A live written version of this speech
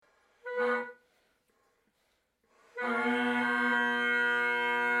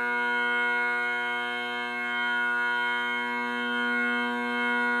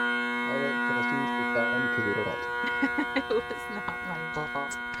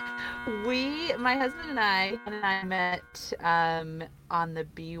My husband and I met on the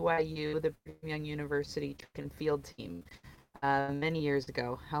BYU, the Brigham Young University track and field team, many years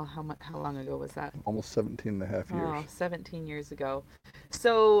ago. How long ago was that? Almost 17 and a half Oh, years. 17 years ago.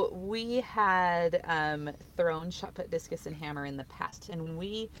 So we had thrown shot put, discus, and hammer in the past. And when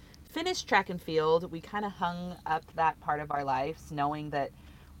we finished track and field, we kind of hung up that part of our lives, knowing that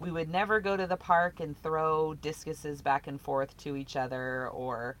we would never go to the park and throw discuses back and forth to each other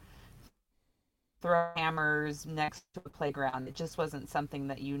or throw hammers next to a playground. It just wasn't something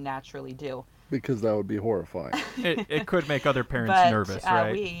that you naturally do. Because that would be horrifying. It could make other parents But nervous,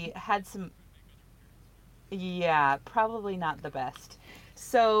 right? we had some, yeah, probably not the best.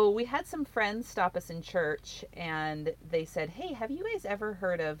 So we had some friends stop us in church and they said, "Hey, have you guys ever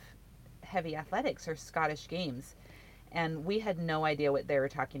heard of heavy athletics or Scottish games?" And we had no idea what they were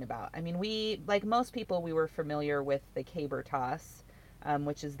talking about. I mean, like most people, we were familiar with the caber toss,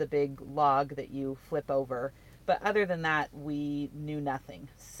 which is the big log that you flip over. But other than that, we knew nothing.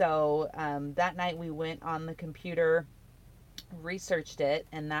 So that night we went on the computer, researched it,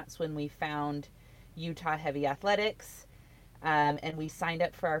 and that's when we found Utah Heavy Athletics. And we signed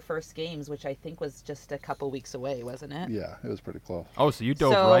up for our first games, which I think was just a couple weeks away, wasn't it? Yeah, it was pretty close. Oh, so you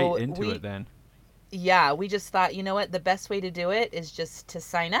dove right So into it then. yeah, we just thought, you know what, the best way to do it is just to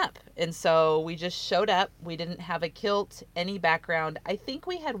sign up. And so we just showed up. We didn't have a kilt, any background. I think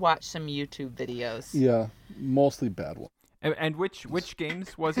we had watched some YouTube videos. Yeah, mostly bad ones. And which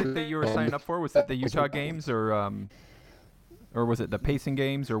games was it that you were signing up for? Was it the Utah games or was it the pacing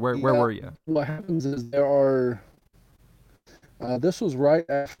games or where Yeah, were you? what happens is there are. This was right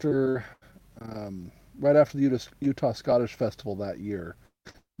after the Utah Scottish Festival that year.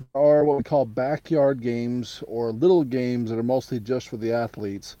 There are what we call backyard games or little games that are mostly just for the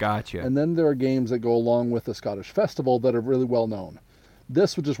athletes. Gotcha. And then there are games that go along with the Scottish Festival that are really well known.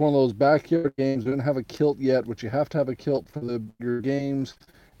 This was just one of those backyard games. We didn't have a kilt yet, which you have to have a kilt for the bigger games.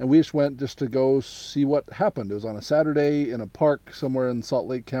 And we just went just to go see what happened. It was on a Saturday in a park somewhere in Salt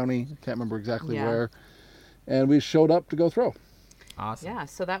Lake County. I can't remember exactly Yeah. where. And we showed up to go throw. Awesome. Yeah,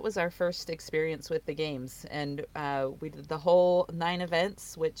 so that was our first experience with the games. And we did the whole 9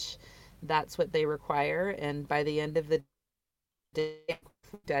 events, which that's what they require. And by the end of the day, we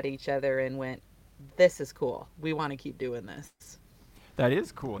looked at each other and went, this is cool. We want to keep doing this. That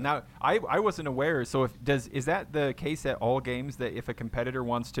is cool. Now, I wasn't aware. So is that the case at all games that if a competitor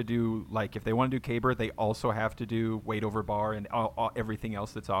wants to do like if they want to do caber, they also have to do weight over bar and everything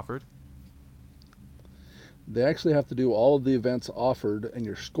else that's offered? They actually have to do all of the events offered, and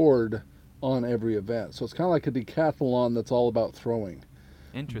you're scored on every event. So it's kind of like a decathlon that's all about throwing.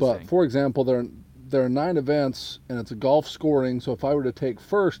 But Interesting. for example, there are 9 events, and it's a golf scoring. So if I were to take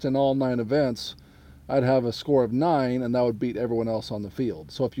first in all 9 events, I'd have a score of 9, and that would beat everyone else on the field.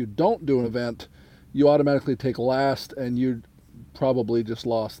 So if you don't do an event, you automatically take last, and you probably just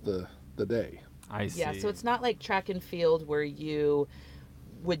lost the day. I Yeah, so see. it's not like track and field where you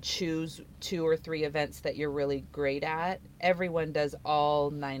would choose 2 or 3 events that you're really great at. Everyone does all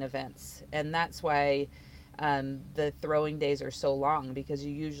 9 events. And that's why the throwing days are so long because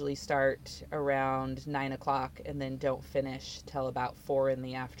you usually start around 9 o'clock and then don't finish till about 4 in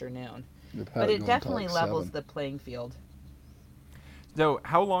the afternoon. You've But had it it going until definitely like levels 7. the playing field. So,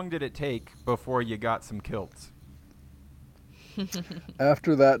 how long did it take before you got some kilts?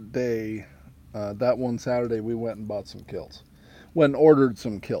 After that day, that one Saturday, we went and bought some kilts. Went and ordered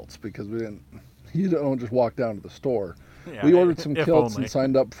some kilts because we didn't. You don't just walk down to the store. Yeah, We ordered some if kilts and only.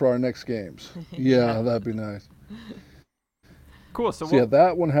 signed up for our next games. Yeah. Yeah, that'd be nice. Cool. So So yeah, what?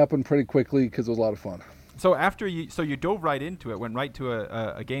 that one happened pretty quickly because it was a lot of fun. So after you dove right into it, went right to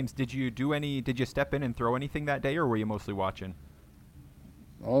a games. Did you do any? Did you step in and throw anything that day, or were you mostly watching?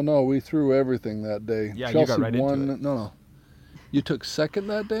 Oh no, we threw everything that day. Yeah, you got Chelsea right into won. it. No. You took second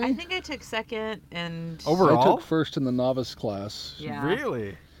that I day? think I took second and I took Overall? first in the novice class. yeah.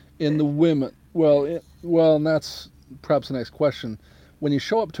 Really? In the women, well, and that's perhaps the next question. When you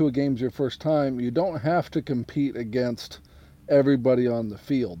show up to a games your first time, you don't have to compete against everybody on the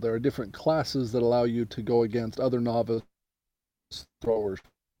field. There are different classes that allow you to go against other novice throwers,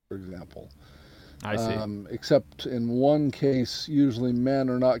 for example. I see. Except in one case, usually men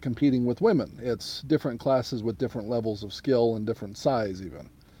are not competing with women. It's different classes with different levels of skill and different size, even.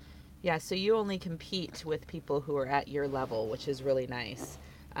 Yeah, so you only compete with people who are at your level, which is really nice.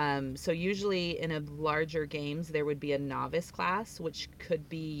 So usually in a larger games, there would be a novice class, which could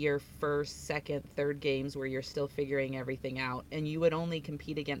be your first, second, third games where you're still figuring everything out, and you would only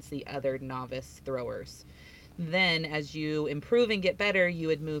compete against the other novice throwers. Then, as you improve and get better, you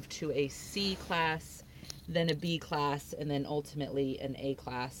would move to a C class. then a B class, and then ultimately an A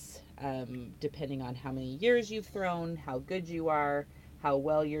class, depending on how many years you've thrown, how good you are, how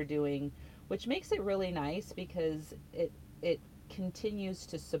well you're doing, which makes it really nice because it continues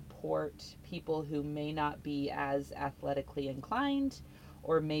to support people who may not be as athletically inclined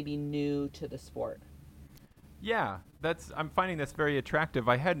or maybe new to the sport. Yeah, that's. I'm finding this very attractive.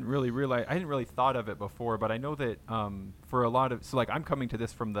 I hadn't really realized. I hadn't really thought of it before, but I know that for a lot of, so like I'm coming to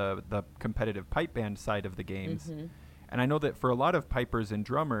this from the competitive pipe band side of the games, Mm-hmm. and I know that for a lot of pipers and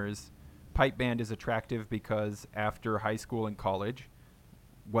drummers, pipe band is attractive because after high school and college,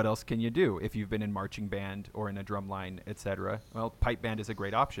 what else can you do if you've been in marching band or in a drum line, etc.? Well, pipe band is a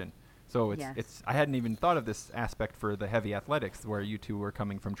great option. So Yes. it's I hadn't even thought of this aspect for the heavy athletics where you two were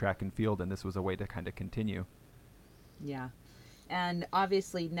coming from track and field, and this was a way to kind of continue. Yeah. And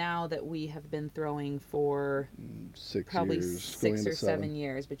obviously, now that we have been throwing for probably6 years, going six into or 7. 7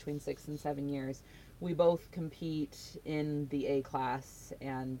 years, between 6 and 7 years, we both compete in the A class,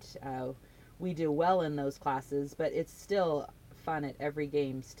 and we do well in those classes. But it's still fun at every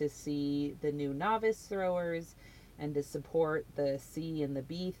games to see the new novice throwers and to support the C and the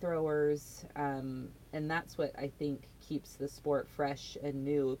B throwers. And that's what I think keeps the sport fresh and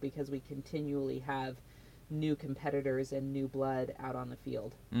new, because we continually have new competitors and new blood out on the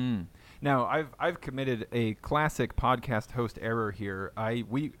field. Mm. Now, I've committed a classic podcast host error here. I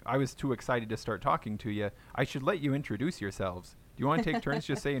was too excited to start talking to you. I should let you introduce yourselves. Do you want to take turns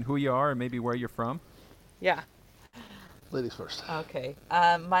just saying who you are and maybe where you're from? Yeah. Ladies first. Okay.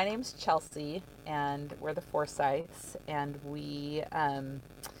 My name's Chelsea, and we're the Forsythes, and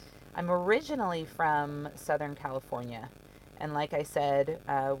I'm originally from Southern California, and like I said,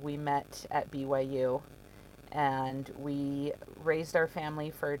 we met at BYU, and we raised our family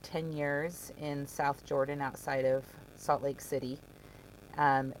for 10 years in South Jordan outside of Salt Lake City.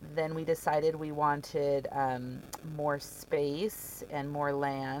 Then we decided we wanted more space and more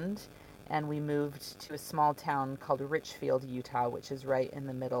land, and we moved to a small town called Richfield, Utah, which is right in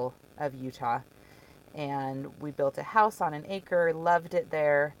the middle of Utah. And we built a house on an acre, loved it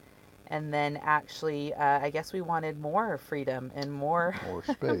there. And then actually, I guess we wanted more freedom and more More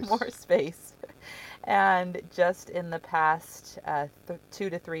space. more space. And just in the past 2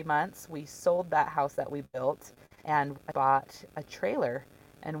 to 3 months, we sold that house that we built and bought a trailer.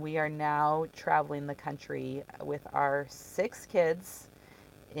 And we are now traveling the country with our 6 kids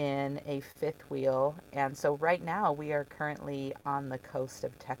in a fifth wheel. And so right now we are currently on the coast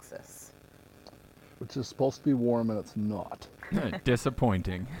of Texas. Which is supposed to be warm and it's not.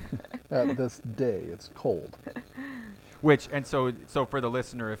 Disappointing. At this day, it's cold. Which and so for the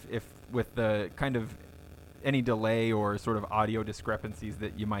listener, if with the kind of any delay or sort of audio discrepancies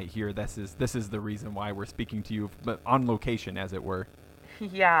that you might hear, this is the reason why we're speaking to you, but on location, as it were.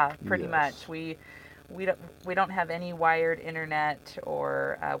 Yeah, pretty Yes. much. We don't have any wired internet,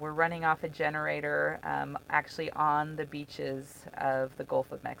 or we're running off a generator, actually on the beaches of the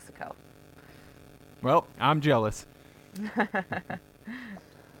Gulf of Mexico. Well, I'm jealous.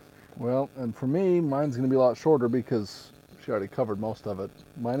 Well, and for me, mine's going to be a lot shorter because she already covered most of it.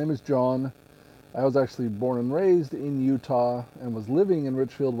 My name is John. I was actually born and raised in Utah and was living in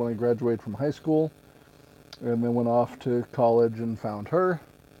Richfield when I graduated from high school, and then went off to college and found her.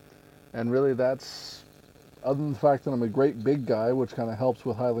 And really, that's, other than the fact that I'm a great big guy, which kind of helps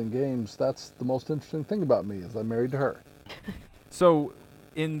with Highland Games, that's the most interesting thing about me, is I'm married to her. So,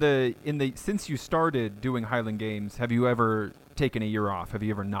 in the since you started doing Highland Games, have you ever taken a year off? Have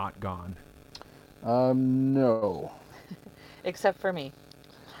you ever not gone? No. Except for me.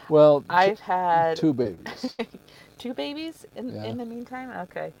 Well, I've had 2 babies. 2 babies Yeah. in the meantime.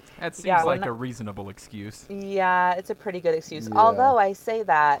 Okay. That seems Yeah, like a reasonable excuse. yeah, it's a pretty good excuse. Yeah. Although I say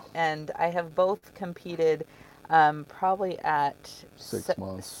that, and I have both competed probably at 6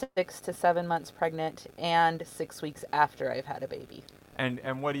 months. 6 to 7 months pregnant and 6 weeks after I've had a baby.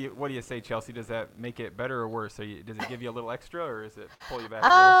 And what do you say, Chelsea? Does that make it better or worse? Does it give you a little extra, or does it pull you back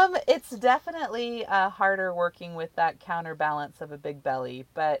a little? It's definitely harder working with that counterbalance of a big belly,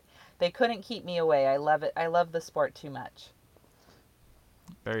 but they couldn't keep me away. I love it. I love the sport too much.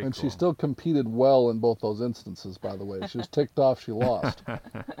 Very And she cool. still competed well in both those instances, by the way. She was ticked off she lost.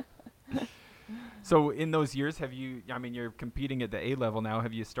 So in those years, have you? I mean, you're competing at the A level now.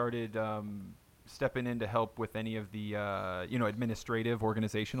 Have you started stepping in to help with any of the administrative,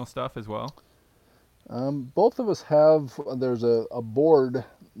 organizational stuff as well? Both of us have, there's a board,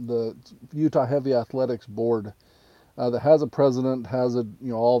 the Utah Heavy Athletics Board, that has a president, has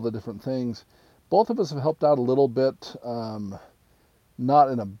all the different things. Both of us have helped out a little bit, not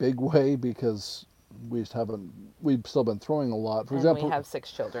in a big way because we just haven't. We've still been throwing a lot. For And we example, have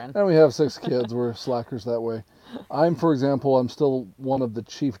 6 children. and we have 6 kids. We're slackers that way. For example, I'm still one of the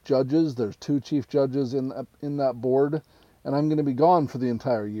chief judges. There's 2 chief judges in that board, and I'm going to be gone for the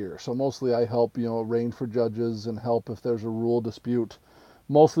entire year. So mostly I help, arrange for judges and help if there's a rule dispute.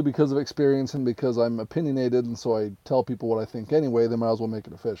 Mostly because of experience and because I'm opinionated, and so I tell people what I think anyway. They might as well make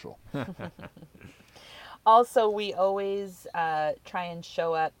it official. Also, we always try and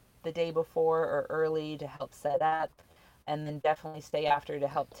show up the day before or early to help set up, and then definitely stay after to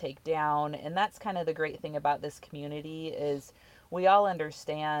help take down. And that's kind of the great thing about this community is we all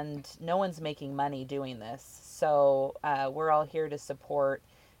understand no one's making money doing this. So we're all here to support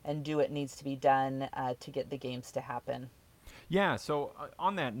and do what needs to be done to get the games to happen. Yeah. So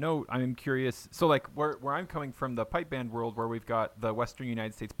on that note, I'm curious. So like where I'm coming from, the pipe band world, where we've got the Western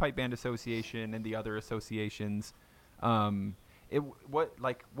United States Pipe Band Association and the other associations. Um,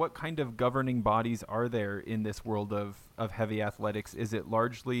 what kind of governing bodies are there in this world of heavy athletics? Is it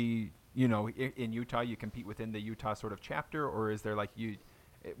largely in Utah you compete within the Utah sort of chapter, or is there like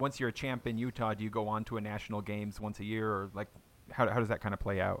once you're a champ in Utah, do you go on to a national games once a year, or like how does that kind of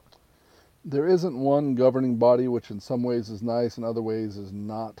play out? There isn't one governing body, which in some ways is nice, in other ways is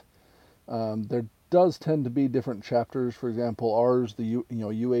not. There does tend to be different chapters. For example, ours,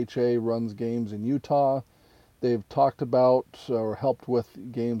 UHA runs games in Utah. They've talked about or helped with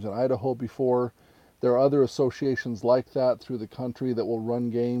games in Idaho before. There are other associations like that through the country that will run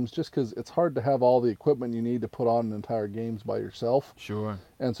games just because it's hard to have all the equipment you need to put on an entire games by yourself. Sure.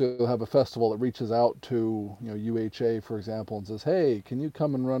 And so you'll have a festival that reaches out to UHA, for example, and says, "Hey, can you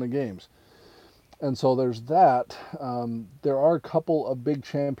come and run a games?" And so there's that. There are a couple of big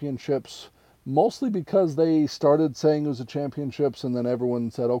championships, mostly because they started saying it was a championships, and then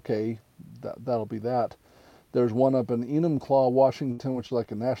everyone said, "Okay, that'll be that." There's one up in Enumclaw, Washington, which is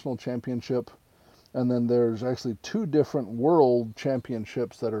like a national championship. And then there's actually 2 different world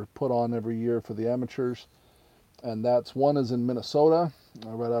championships that are put on every year for the amateurs. And that's one is in Minnesota,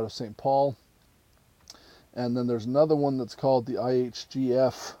 right out of St. Paul. And then there's another one that's called the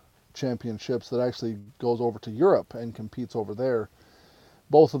IHGF Championships that actually goes over to Europe and competes over there.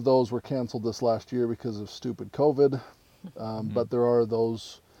 Both of those were canceled this last year because of stupid COVID. Mm-hmm. But there are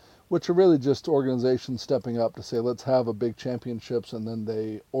those which are really just organizations stepping up to say, let's have a big championships, and then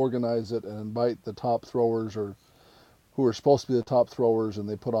they organize it and invite the top throwers or who are supposed to be the top throwers, and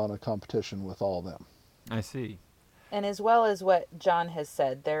they put on a competition with all of them. I see. And as well as what John has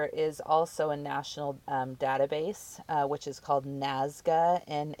said, there is also a national database, which is called NASGA,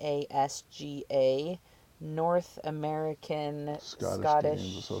 NASGA, North American Scottish Games Scottish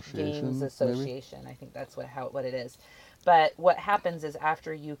Games Association, maybe? Association. I think that's what it is. But what happens is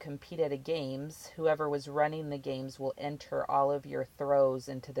after you compete at a games, whoever was running the games will enter all of your throws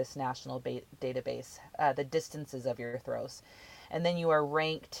into this national database, the distances of your throws. And then you are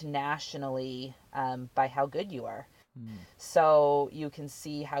ranked nationally by how good you are. Mm. So you can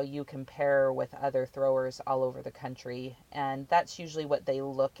see how you compare with other throwers all over the country. And that's usually what they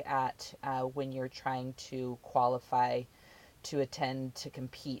look at when you're trying to qualify to attend to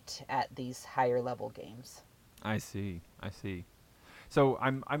compete at these higher level games. I see. I see. So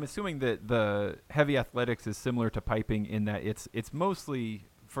I'm assuming that the heavy athletics is similar to piping in that it's mostly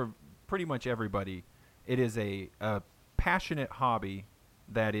for pretty much everybody. It is a passionate hobby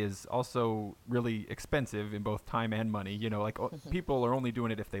that is also really expensive in both time and money. Like people are only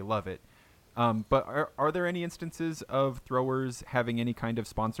doing it if they love it. But are there any instances of throwers having any kind of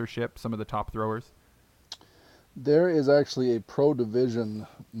sponsorship? Some of the top throwers. There is actually a pro division,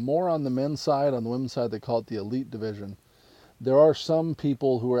 more on the men's side. On the women's side, they call it the elite division. There are some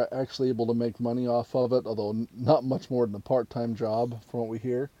people who are actually able to make money off of it, although not much more than a part-time job from what we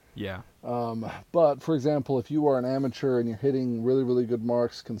hear. Yeah. But for example, if you are an amateur and you're hitting really, really good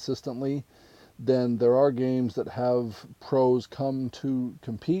marks consistently, then there are games that have pros come to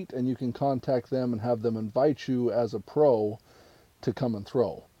compete, and you can contact them and have them invite you as a pro to come and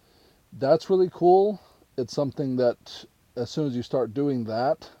throw. That's really cool. It's something that as soon as you start doing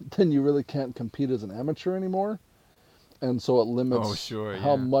that, then you really can't compete as an amateur anymore. And so it Oh, limits sure.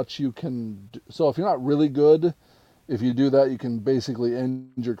 how Yeah. much you can do. So if you're not really good, if you do that, you can basically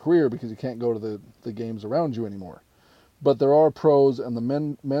end your career because you can't go to the games around you anymore. But there are pros on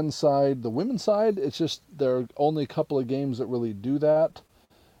the men's side. The women's side, it's just there are only a couple of games that really do that.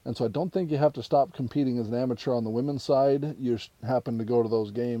 And so I don't think you have to stop competing as an amateur on the women's side. You just happen to go to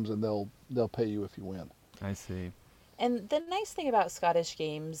those games, and they'll pay you if you win. I see. And the nice thing about Scottish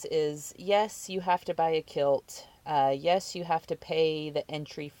games is yes, you have to buy a kilt. Yes, you have to pay the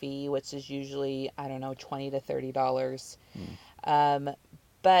entry fee, which is usually, I don't know, $20 to $30. Hmm. Um,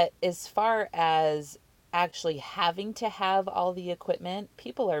 But as far as actually having to have all the equipment,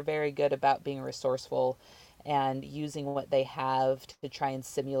 people are very good about being resourceful and using what they have to try and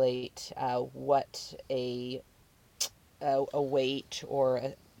simulate what a weight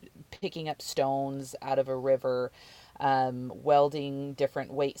or picking up stones out of a river, welding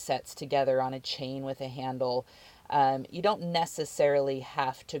different weight sets together on a chain with a handle. You don't necessarily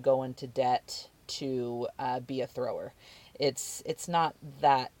have to go into debt to be a thrower. It's not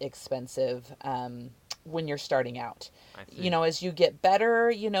that expensive when you're starting out. I You see. know, as you get better,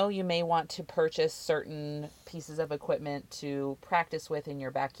 you may want to purchase certain pieces of equipment to practice with in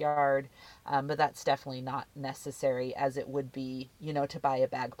your backyard, but that's definitely not necessary as it would be, to buy a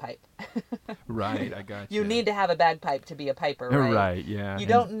bagpipe. Right, I You gotcha. need to have a bagpipe to be a piper, right? Right, yeah, You and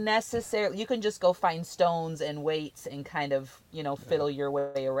don't necessarily, you can just go find stones and weights and kind of, Yeah. fiddle your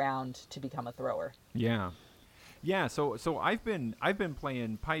way around to become a thrower. yeah. Yeah, so I've been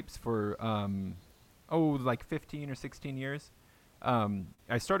playing pipes for like 15 or 16 years.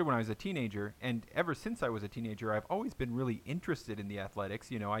 I started when I was a teenager, and ever since I was a teenager, I've always been really interested in the athletics.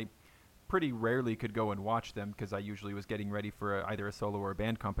 I pretty rarely could go and watch them because I usually was getting ready for either a solo or a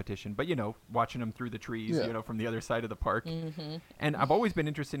band competition. But watching them through the trees, Yeah. from the other side of the park. Mm-hmm. And I've always been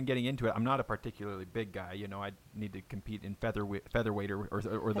interested in getting into it. I'm not a particularly big guy. I need to compete in featherweight or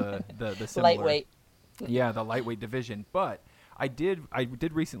the similar. Lightweight. Yeah, the lightweight division. But I did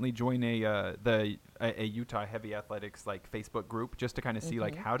recently join a Utah heavy athletics like Facebook group just to kind of see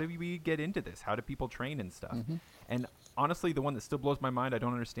like Mm-hmm. how do we get into this? How do people train and stuff? Hmm. And honestly, the one that still blows my mind I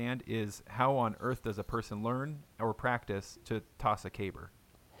don't understand is how on earth does a person learn or practice to toss a caber?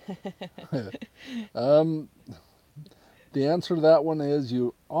 um, the answer to that one is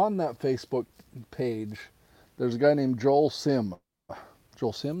you on that Facebook page. There's a guy named Joel Sims.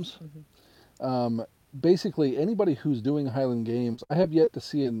 Mm-hmm. Um, Basically, anybody who's doing Highland Games, I have yet to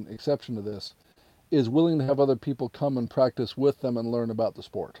see an exception to this, is willing to have other people come and practice with them and learn about the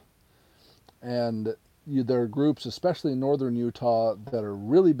sport. And there are groups, especially in northern Utah, that are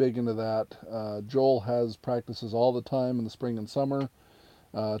really big into that. Joel has practices all the time in the spring and summer.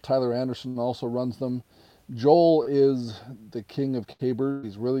 Tyler Anderson also runs them. Joel is the king of cabers.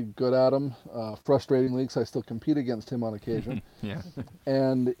 He's really good at them. Frustratingly, because I still compete against him on occasion. Yeah.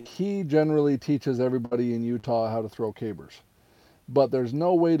 And he generally teaches everybody in Utah how to throw cabers. But there's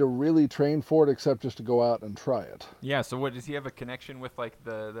no way to really train for it except just to go out and try it. Yeah, so what does he have a connection with like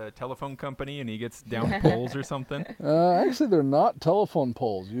the telephone company and he gets down poles or something? Actually, they're not telephone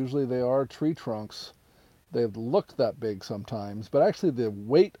poles. Usually they are tree trunks. They look that big sometimes, but actually the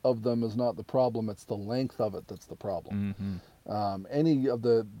weight of them is not the problem. It's the length of it that's the problem. Mm-hmm. Any of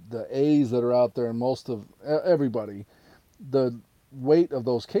the A's that are out there, and most of everybody, the weight of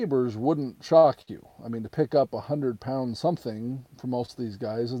those cabers wouldn't shock you. I mean, to pick up 100 pounds something for most of these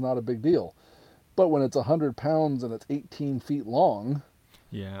guys is not a big deal. But when it's 100 pounds and it's 18 feet long,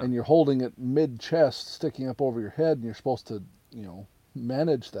 Yeah. and you're holding it mid chest, sticking up over your head, and you're supposed to,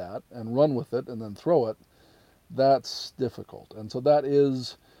 manage that and run with it and then throw it, that's difficult. And so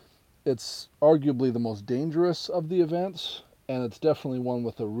it's arguably the most dangerous of the events, and it's definitely one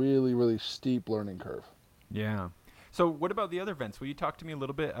with a really, really steep learning curve. Yeah. So, what about the other events? Will you talk to me a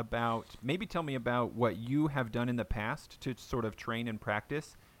little bit about, maybe tell me about what you have done in the past to sort of train and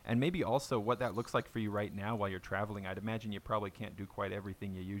practice, and maybe also what that looks like for you right now while you're traveling? I'd imagine you probably can't do quite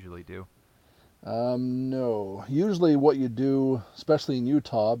everything you usually do. No. Usually, what you do, especially in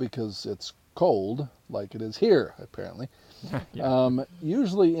Utah, because it's cold, like it is here, apparently, Yeah.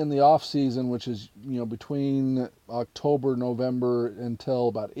 usually in the off season, which is between October, November until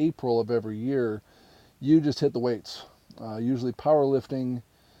about April of every year, you just hit the weights. Usually powerlifting,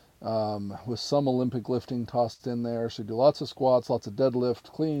 with some Olympic lifting tossed in there. So you do lots of squats, lots of deadlift,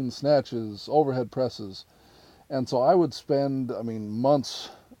 clean, snatches, overhead presses. And so I would spend, I mean, months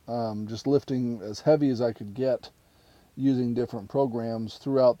just lifting as heavy as I could get using different programs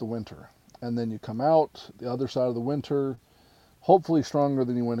throughout the winter. And then you come out the other side of the winter, hopefully stronger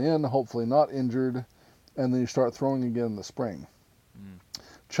than you went in, hopefully not injured, and then you start throwing again in the spring. Mm.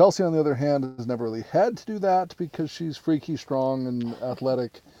 Chelsea, on the other hand, has never really had to do that because she's freaky strong and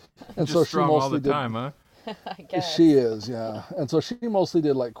athletic. And Just so she strong all the mostly did. time, huh? I She guess. is, yeah. And so she mostly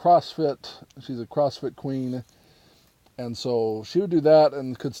did like CrossFit. She's a CrossFit queen. And so she would do that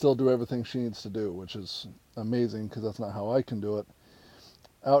and could still do everything she needs to do, which is amazing because that's not how I can do it.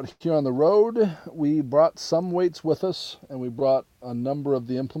 Out here on the road, we brought some weights with us and we brought a number of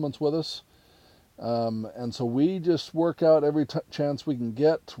the implements with us. And so we just work out every chance we can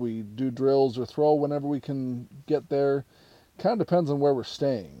get. We do drills or throw whenever we can get there. Kind of depends on where we're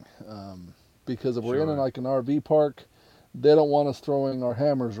staying. Because if we're in Sure. like an RV park, They don't want us throwing our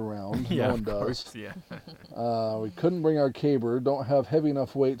hammers around. No Yeah, one of does. course. Yeah. We couldn't bring our caber, don't have heavy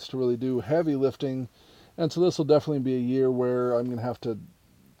enough weights to really do heavy lifting. And so this will definitely be a year where I'm going to have to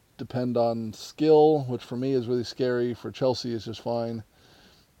depend on skill, which for me is really scary. For Chelsea is just fine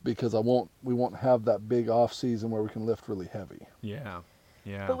because we won't have that big off season where we can lift really heavy. Yeah.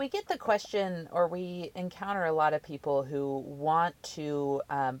 Yeah. But we get the question, or we encounter a lot of people who want to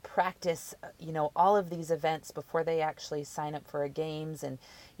practice, all of these events before they actually sign up for a games. And,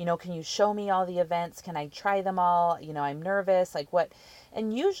 can you show me all the events? Can I try them all? I'm nervous. Like what?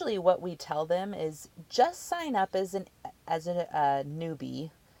 And usually, what we tell them is just sign up as a newbie,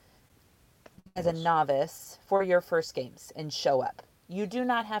 as a Yes. novice for your first games and show up. You do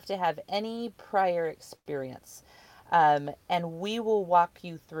not have to have any prior experience. And we will walk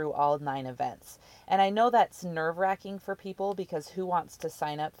you through all 9 events. And I know that's nerve wracking for people because who wants to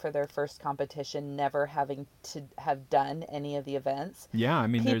sign up for their first competition never having to have done any of the events? Yeah, I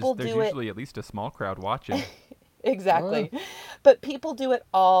mean, People there's do it usually at least a small crowd watching. Oh yeah. exactly. But people do it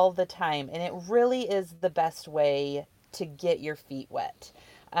all the time, and it really is the best way to get your feet wet.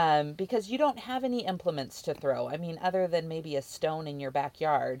 Because you don't have any implements to throw. I mean, other than maybe a stone in your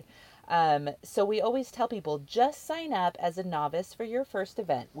backyard. So we always tell people just sign up as a novice for your first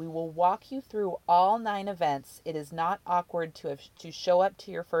event. We will walk you through all 9 events. It is not awkward to show up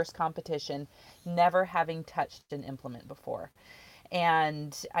to your first competition never having touched an implement before.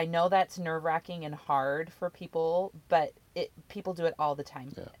 And I know that's nerve wracking and hard for people, but people do it all the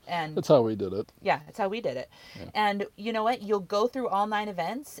time. Yeah. And That's how we did it. yeah, that's how we did it. Yeah. And you know what? You'll go through all 9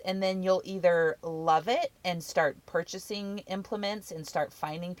 events and then you'll either love it and start purchasing implements and start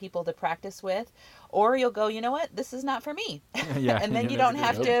finding people to practice with, or you'll go, you know what? This is not for me. Yeah, And then you you never don't do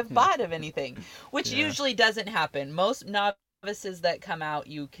have that. to Yep. have bought of anything, which Yeah. usually doesn't happen. Most novices that come out,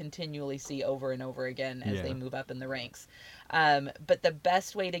 you continually see over and over again as Yeah. they move up in the ranks. But the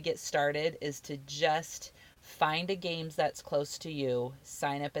best way to get started is to just find a games that's close to you,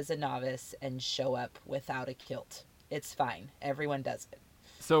 sign up as a novice, and show up without a kilt. It's fine. Everyone does it.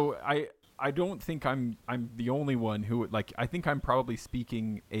 So I don't think I'm the only one who like I think I'm probably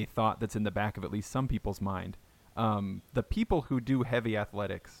speaking a thought that's in the back of at least some people's mind. The people who do heavy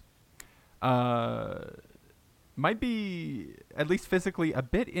athletics uh, might be at least physically a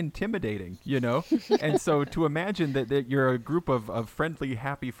bit intimidating, you know? And so to imagine that you're a group of friendly,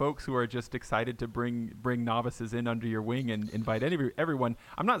 happy folks who are just excited to bring novices in under your wing and invite everyone.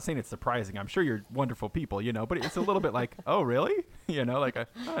 I'm not saying it's surprising. I'm sure you're wonderful people, you know, but it's a little bit like, oh, really? You know, like, I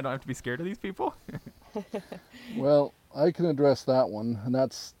don't have to be scared of these people. Well, I can address that one, and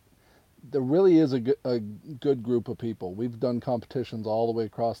that's there really is a good group of people. We've done competitions all the way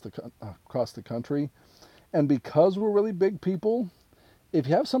across the country, and because we're really big people, if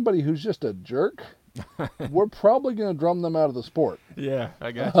you have somebody who's just a jerk, we're probably going to drum them out of the sport. Yeah,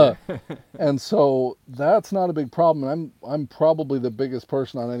 I got Uh, you. and so that's not a big problem. I'm probably the biggest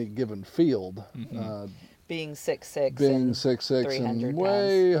person on any given field, Mm-hmm. Being 6'6" being and 6'6" and 300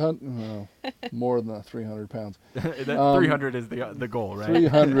 pounds. well, more than 300 pounds, That 300 is the goal, right?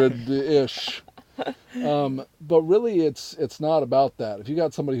 300 ish. But really, it's not about that. If you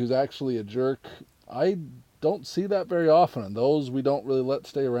got somebody who's actually a jerk, I don't see that very often, and those we don't really let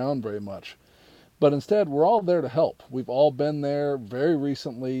stay around very much. But instead, we're all there to help. We've all been there very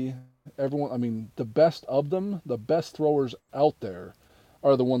recently. Everyone, I mean, the best of them, the best throwers out there,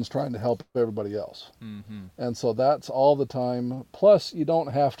 are the ones trying to help everybody else. Mm-hmm. And so that's all the time. Plus, you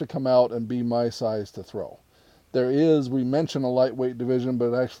don't have to come out and be my size to throw. We mention a lightweight division,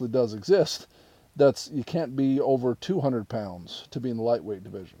 but it actually does exist. That's you can't be over 200 pounds to be in the lightweight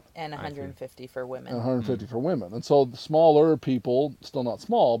division, And I see. 150 for and women. 150 for women. And so the smaller people, still not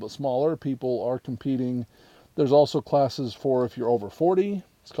small, but smaller people are competing. There's also classes for if you're over 40.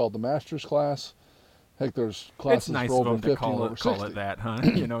 It's called the master's class. Heck, there's It's classes nice for of over them to 50 and over call 60. it that, huh?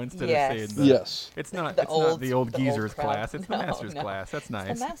 You know, instead of saying Yes. Yes. it's not The it's not the old the geezers crowd. class. It's the No, masters no. class. That's It's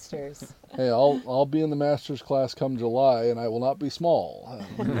nice. the masters. Hey, I'll be in the master's class come July, and I will not be small.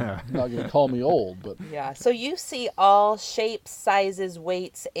 You're not going to call me old, but Yeah. So you see all shapes, sizes,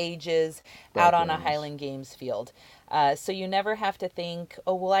 weights, ages out on a backgrounds. Highland Games field. So you never have to think,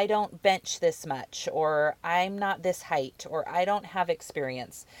 oh, well, I don't bench this much, or I'm not this height, or I don't have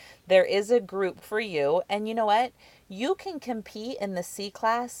experience. There is a group for you. And you know what? You can compete in the C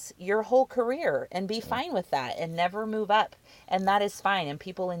class your whole career and be fine with that and never move up. And that is fine. And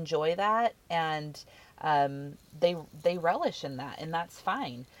people enjoy that. And they relish in that. And that's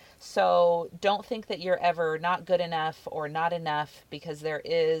fine. So don't think that you're ever not good enough or not enough because there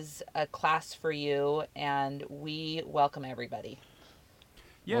is a class for you and we welcome everybody.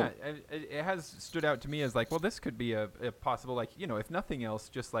 Yeah, it has stood out to me as like, well, this could be a possible, like, if nothing else,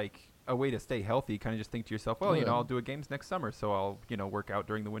 just like a way to stay healthy. Kind of just think to yourself, well, Oh yeah. I'll do a games next summer, so I'll work out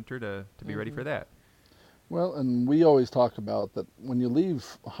during the winter to be ready Mm-hmm. for that. Well, and we always talk about that when you leave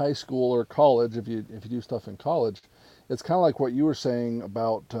high school or college, if you do stuff in college, it's kind of like what you were saying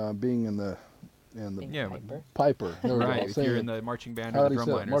about being in the Being a Yeah, piper. piper. There we go. I right. was If you're saying in it. the marching band or How the do you drum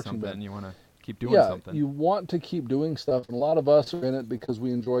say that? line or Marching band. something, you want to keep doing Yeah, something. you want to keep doing stuff, and a lot of us are in it because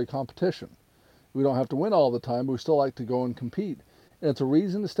we enjoy competition. We don't have to win all the time, but we still like to go and compete. And it's a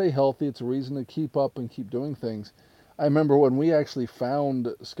reason to stay healthy. It's a reason to keep up and keep doing things. I remember when we actually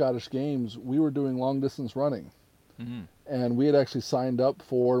found Scottish Games, we were doing long distance running. Mm-hmm. And we had actually signed up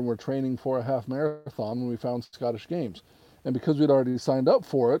for and were training for a half marathon when we found Scottish Games. And because we'd already signed up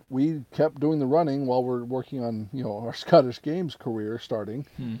for it, we kept doing the running while we're working on, our Scottish Games career starting.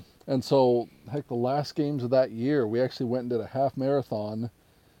 Hmm. And so, heck, the last games of that year, we actually went and did a half marathon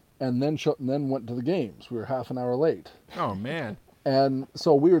and then went to the games. We were half an hour late. Oh man, And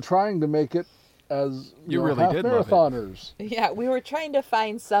so we were trying to make it as, you really half did love it. marathoners. Yeah, we were trying to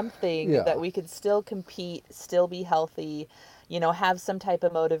find something Yeah. that we could still compete, still be healthy, have some type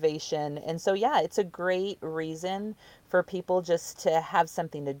of motivation. And so, yeah, it's a great reason for people just to have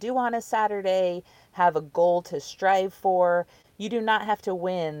something to do on a Saturday, have a goal to strive for. You do not have to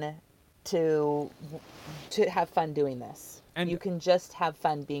win to to have fun doing this. You And can just have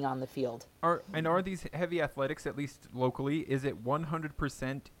fun being on the field. are these heavy athletics, at least locally, is it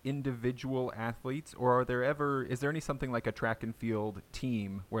 100% individual athletes, or is there any something like a track and field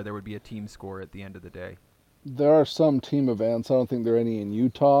team where there would be a team score at the end of the day? There are some team events. I don't think there are any in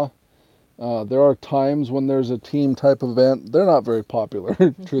Utah. There are times when there's a team type event. They're not very popular,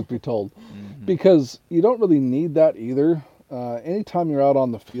 truth be told, Mm-hmm. because you don't really need that either. Anytime you're out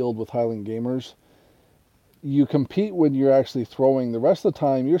on the field with Highland Gamers, you compete when you're actually throwing. The rest of the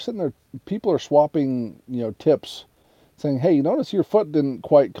time, you're sitting there. People are swapping, tips, saying, "Hey, you notice your foot didn't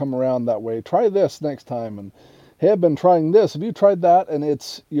quite come around that way. Try this next time." And hey, I've been trying this. Have you tried that? And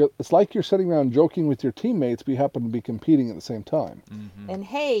it's like you're sitting around joking with your teammates, but you happen to be competing at the same time. Mm-hmm. And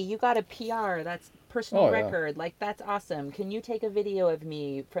hey, you got a PR. That's personal Oh yeah. record. Like, that's awesome. Can you take a video of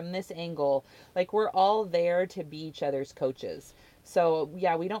me from this angle? Like, we're all there to be each other's coaches. So,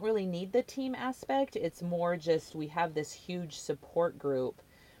 yeah, we don't really need the team aspect. It's more just we have this huge support group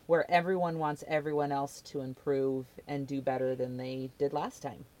where everyone wants everyone else to improve and do better than they did last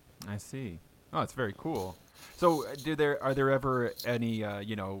time. I see. Oh, it's very cool. So, are there ever any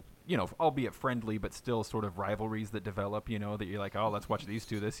albeit friendly but still sort of rivalries that develop? That you're like, oh, let's watch these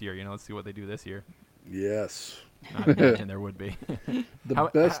two this year. Let's see what they do this year. Yes. I imagine there would be. The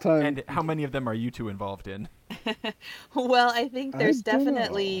best time. And how many of them are you two involved in? Well, I think I there's don't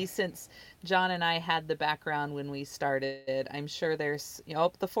definitely, know. since John and I had the background when we started, I'm sure there's,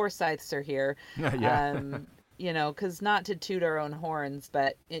 the Forsythes are here. Yeah. Because not to toot our own horns,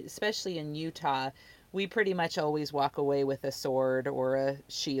 but especially in Utah, we pretty much always walk away with a sword or a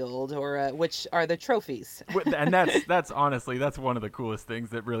shield which are the trophies. And that's honestly that's one of the coolest things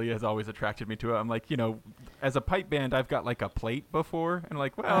that really has always attracted me to it. I'm like, as a pipe band, I've got like a plate before, and I'm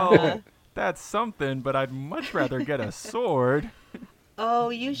like, well, Uh-huh. that's something, but I'd much rather get a sword. Oh,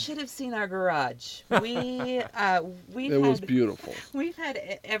 you should have seen our garage. We've It was had beautiful. we've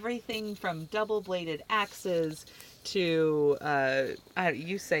had everything from double-bladed axes to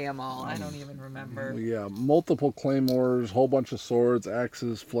you say them all. I don't even remember. Yeah, multiple claymores, whole bunch of swords,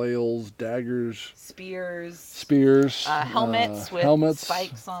 axes, flails, daggers, Spears, spears, helmets with helmets,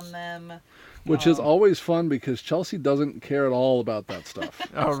 spikes on them. which is always fun because Chelsea doesn't care at all about that stuff.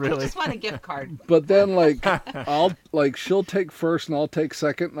 Oh, I really? just want a gift card. But then, she'll take first and I'll take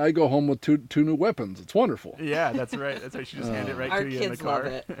second, and I go home with two new weapons. It's wonderful. Yeah, that's right. That's right. She just hand it right Our to you in the kids car. love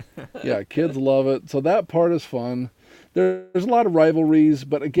it. Yeah, kids love it. So that part is fun. There's a lot of rivalries,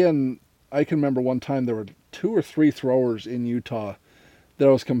 but again, I can remember one time there were 2 or 3 throwers in Utah that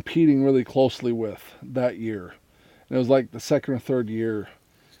I was competing really closely with that year. And it was like the second or third year.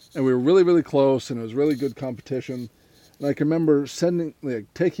 And we were really, really close, and it was really good competition. And I can remember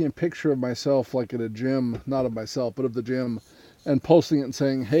taking a picture of myself, like at a gym, not of myself, but of the gym, and posting it and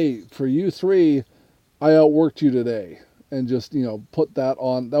saying, "Hey, for you 3, I outworked you today." And just, put that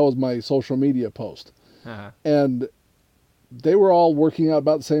on. That was my social media post. Uh-huh. And they were all working out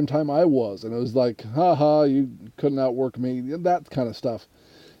about the same time I was. And it was like, haha, you couldn't outwork me, that kind of stuff.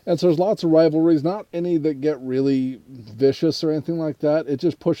 And so there's lots of rivalries, not any that get really vicious or anything like that. It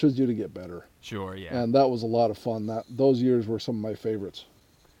just pushes you to get better. Sure, yeah. And that was a lot of fun. Those years were some of my favorites.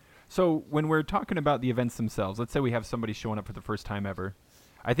 So when we're talking about the events themselves, let's say we have somebody showing up for the first time ever.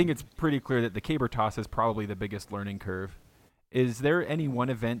 I think it's pretty clear that the caber toss is probably the biggest learning curve. Is there any one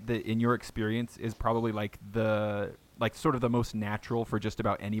event that, in your experience, is probably like sort of the most natural for just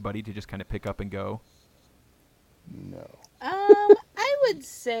about anybody to just kind of pick up and go? No. I would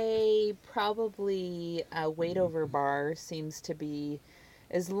say probably weight over bar seems to be,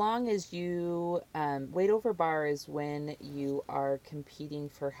 as long as you, weight over bar is when you are competing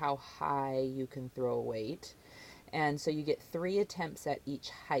for how high you can throw a weight. And so you get 3 attempts at each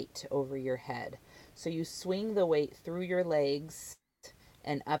height over your head. So you swing the weight through your legs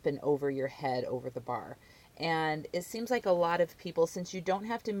and up and over your head over the bar. And it seems like a lot of people, since you don't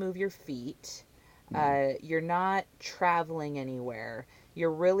have to move your feet, you're not traveling anywhere.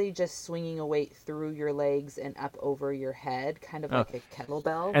 You're really just swinging a weight through your legs and up over your head, kind of Oh, like a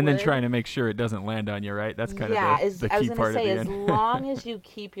kettlebell and then would. trying to make sure it doesn't land on you, right? That's kind of Yeah, the I was key gonna part at say, the as end. long as you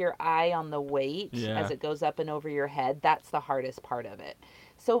keep your eye on the weight as Yeah. it goes up and over your head, that's the hardest part of it.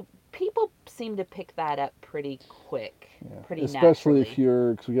 So people seem to pick that up pretty quick, Yeah. pretty Especially if naturally.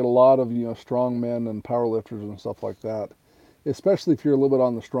 you're, because we get a lot of, strong men and power lifters and stuff like that. Especially if you're a little bit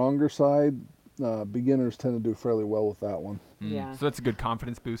on the stronger side, beginners tend to do fairly well with that one. Yeah. So that's a good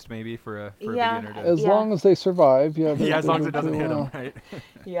confidence boost maybe for a Yeah, beginner to. As yeah. long as they survive, yeah, Yeah, as they're long as it good doesn't hit to, them, right?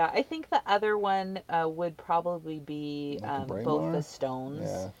 Yeah, I think the other one would probably be like a both the Braemar.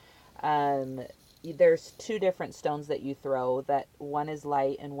 stones. Yeah. Um, there's two different stones that you throw. That one is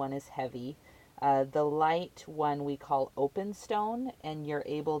light and one is heavy. The light one we call open stone, and you're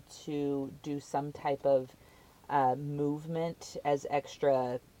able to do some type of movement as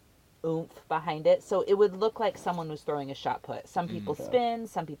extra oomph behind it. So it would look like someone was throwing a shot put. Some people Yeah. spin,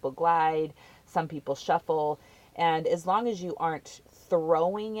 some people glide, some people shuffle. And as long as you aren't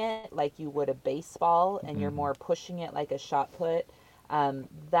throwing it like you would a baseball and you're more pushing it like a shot put,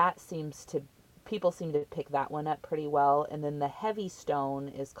 that seems to, people seem to pick that one up pretty well. And then the heavy stone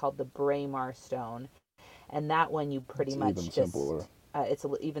is called the Braemar stone. And that one you pretty It's even much simpler. just,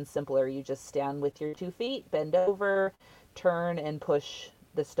 even simpler. You just stand with your 2 feet, bend over, turn, and push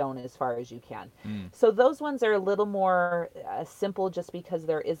the stone as far as you can. Mm. So those ones are a little more simple just because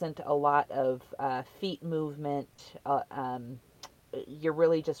there isn't a lot of feet movement. You're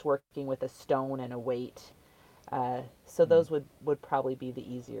really just working with a stone and a weight. So those would probably be the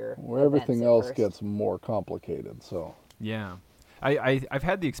easier Where events everything at else first. gets more complicated. So, Yeah. I've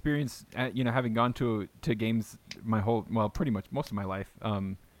had the experience, having gone to games pretty much most of my life.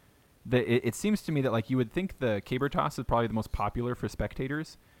 It seems to me that like you would think the caber toss is probably the most popular for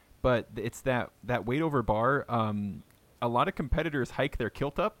spectators, but it's that weight over bar. A lot of competitors hike their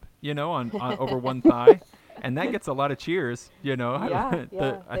kilt up, on over one thigh, and that gets a lot of cheers. Yeah, yeah,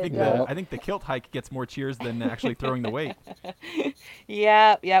 I it think does. yeah. the kilt hike gets more cheers than actually throwing the weight.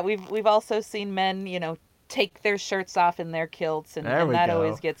 Yeah, yeah, we've also seen men, take their shirts off in their kilts, and There we that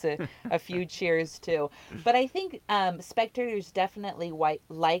always go. gets a few cheers too. But I think spectators definitely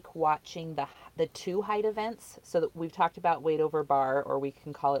like watching the two height events. So that we've talked about weight over bar, or we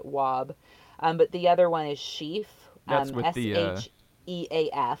can call it wob, but the other one is sheaf, That's with SHEAF. the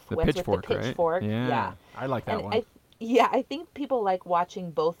That's with the pitchfork, right? pitchfork. Yeah, Yeah, I like that and one. yeah, I think people like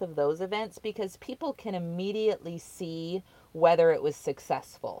watching both of those events because people can immediately see whether it was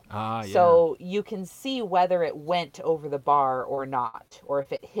successful. Ah, yeah. So you can see whether it went over the bar or not, or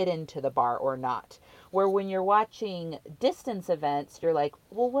if it hit into the bar or not. Where when you're watching distance events, you're like,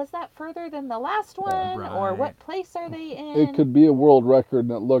 well, was that further than the last Yeah. one? Or Right. what place are they It in? could be a world record,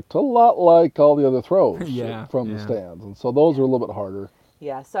 and it looked a lot like all the other throws Yeah, from the yeah. stands, and so those are Yeah. a little bit harder.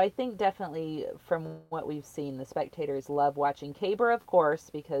 Yeah, so I think definitely from what we've seen, the spectators love watching caber, of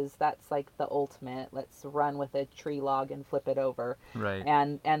course, because that's like the ultimate. Let's run with a tree log and flip it over, Right.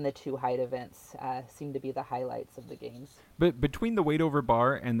 and the two height events seem to be the highlights of the games. But between the weight over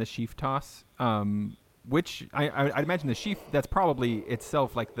bar and the sheaf toss, which I'd imagine the sheaf, that's probably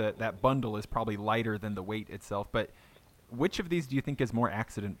itself like that bundle is probably lighter than the weight itself. But which of these do you think is more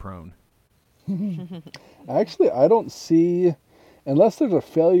accident prone? Actually, I don't see, unless there's a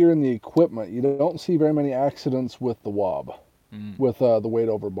failure in the equipment, you don't see very many accidents with the wob, Mm. with the weight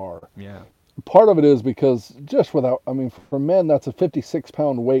over bar. Yeah. Part of it is because just without, I mean, for men, that's a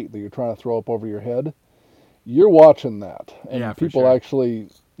 56-pound weight that you're trying to throw up over your head. You're watching that, Yeah, and for people sure. actually,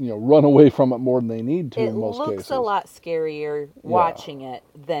 run away from it more than they need to It in most looks a cases. lot scarier Yeah, watching it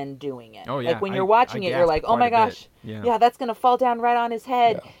than doing it. Oh Like yeah, when you're I watching it, you're gasped like, oh quite my a bit. gosh, Yeah. yeah, that's going to fall down right on his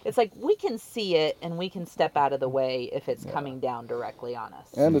head. yeah, It's like we can see it and we can step out of the way if it's yeah. coming down directly on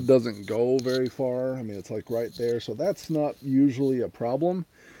us. And it doesn't go very far. I mean, it's like right there, so that's not usually a problem.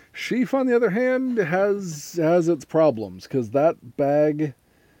 Sheaf, on the other hand, has its problems because that bag,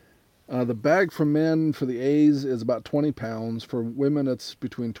 the bag for men for the A's is about 20 pounds. For women, it's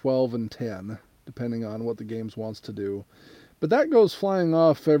between 12 and 10, depending on what the games wants to do. But that goes flying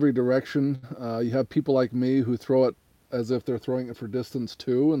off every direction. You have people like me who throw it as if they're throwing it for distance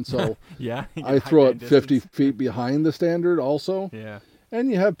too, and so Yeah, you I get throw high it 50 distance. feet behind the standard also. Yeah. And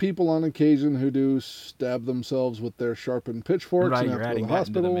you have people on occasion who do stab themselves with their sharpened pitchforks Right, and you're have to go to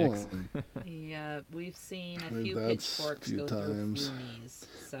adding the that into the hospital. mix. And Yeah, we've seen a few that's a pitchforks few go through a times. few knees.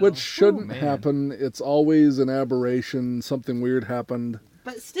 So, Which Oh shouldn't man. happen. It's always an aberration. Something weird happened.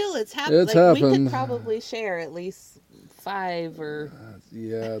 but still, it's happened. It's Like we could happened. probably share at least 5 or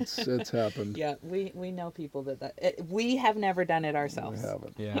Yeah, it's happened. yeah. We know people we have never done it We ourselves.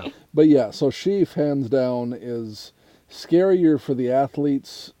 haven't. Yeah. But yeah, so Sheaf, hands down, is scarier for the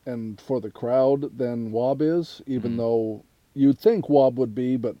athletes and for the crowd than Wob is, even though you'd think Wob would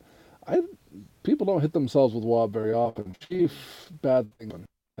be, but I people don't hit themselves with Wob very often. Sheaf, bad things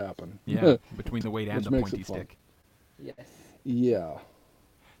happen. Yeah. Between the weight and Which the makes pointy it fun. stick. Yes. Yeah.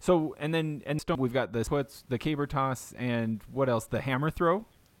 So stone, we've got the splits, the caber toss, and what else? The hammer throw.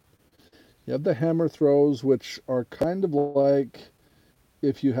 You have the hammer throws, which are kind of like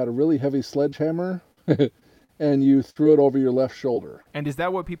if you had a really heavy sledgehammer and you threw it over your left shoulder. And is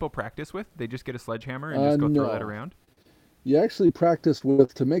that what people practice with? They just get a sledgehammer and just go throw that No. around? You actually practice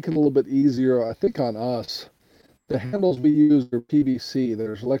with, to make it a little bit easier, I think on us, the handles we use are PVC.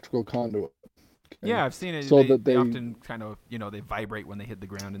 There's electrical conduit. Okay? Yeah, I've seen it. So they, that they they- often kind of, they vibrate when they hit the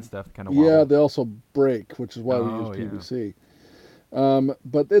ground and stuff, kind of Yeah, wobble. they also break, which is why Oh, we yeah. use PVC.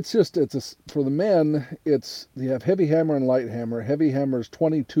 But for the men, you have heavy hammer and light hammer. Heavy hammer is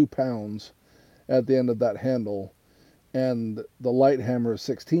 22 pounds at the end of that handle, and the light hammer is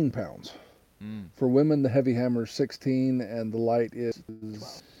 16 pounds. For women, the heavy hammer is 16, and the light is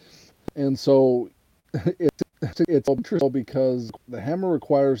 12. And so it's interesting because the hammer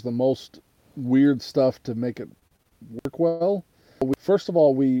requires the most weird stuff to make it work well. First of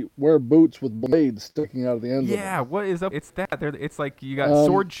all, we wear boots with blades sticking out of the ends of them. Yeah, what is up? It's that. It's like you got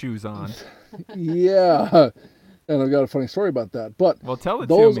sword shoes on. Yeah, and I've got a funny story about that. But Well, tell it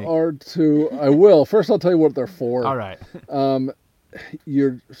those to me. are I will. First, I'll tell you what they're for. All right.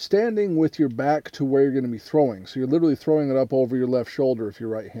 You're standing with your back to where you're going to be throwing. So you're literally throwing it up over your left shoulder if you're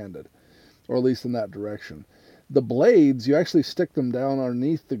right-handed, or at least in that direction. The blades, you actually stick them down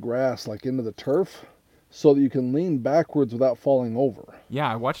underneath the grass, like into the turf, so that you can lean backwards without falling over.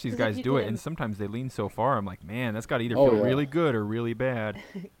 Yeah, I watch these 'Cause if guys you do it, can- and sometimes they lean so far. I'm like, man, that's got to either Oh, feel yeah. really good or really bad.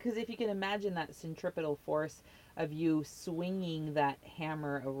 Because if you can imagine that centripetal force of you swinging that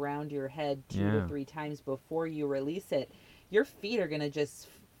hammer around your head 2 Yeah. to 3 times before you release it, your feet are going to just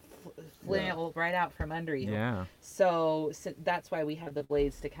flail right out from under you. Yeah. So that's why we have the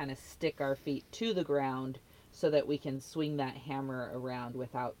blades to kind of stick our feet to the ground so that we can swing that hammer around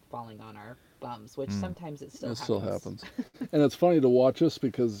without falling on our bums, which sometimes it still happens. And it's funny to watch us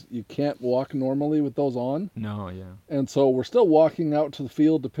because you can't walk normally with those on. No, yeah. And so we're still walking out to the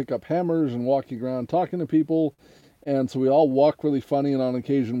field to pick up hammers and walking around talking to people. And so we all walk really funny, and on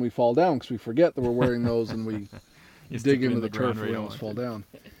occasion we fall down because we forget that we're wearing those and we You stick dig it into in the ground turf where and we you almost fall want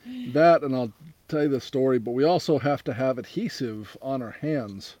down. That, and I'll tell you the story, but we also have to have adhesive on our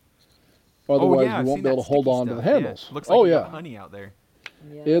hands. Otherwise, I've we won't seen be able that to hold sticky on to the stuff. handles. Yeah. Looks like Oh, you yeah. got honey out there.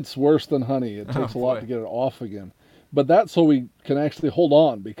 Yeah. It's worse than honey. It takes a lot boy. to get it off again. But that's so we can actually hold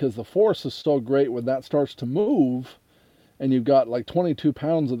on, because the force is so great when that starts to move and you've got like 22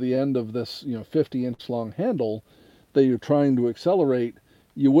 pounds at the end of this 50-inch long handle that you're trying to accelerate,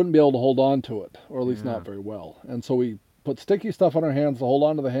 you wouldn't be able to hold on to it, or at least Yeah. not very well. And so we put sticky stuff on our hands to hold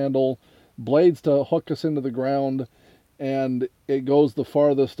on to the handle, blades to hook us into the ground, and it goes the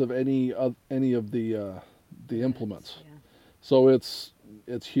farthest of any of the implements. Yeah. So it's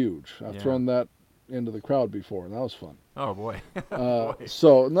huge. I've Yeah. thrown that into the crowd before, and that was fun. Oh boy. Uh, Boy.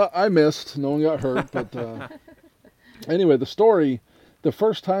 so no, I missed. No one got hurt. But anyway, the story: the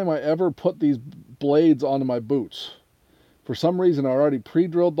first time I ever put these blades onto my boots, for some reason I already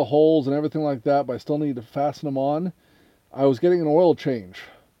pre-drilled the holes and everything like that, but I still needed to fasten them on. I was getting an oil change,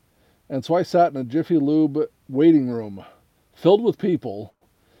 and so I sat in a Jiffy Lube waiting room, filled with people.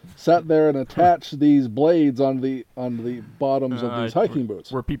 Sat there and attached these blades on the bottoms of these hiking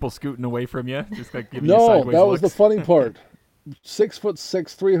boots. Were people scooting away from you? Just like giving you No, sideways that was the looks? funny part.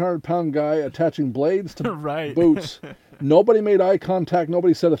 6'6", 300-pound guy attaching blades to Right. boots. Nobody made eye contact.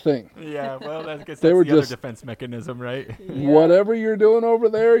 Nobody said a thing. Yeah, well, I guess that's They were the other just- defense mechanism, right? Whatever you're doing over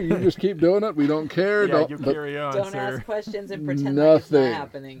there, you just keep doing it. We don't care. Yeah, you But carry on, Don't sir. ask questions and pretend like it's not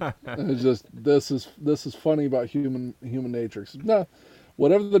Nothing. happening. it's just this is funny about human nature. No,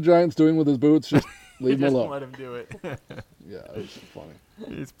 whatever the giant's doing with his boots, just leave him Just alone. let him do it. Yeah, it's funny.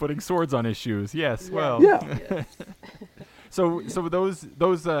 He's putting swords on his shoes. Yes, well. Yeah. Yes. So those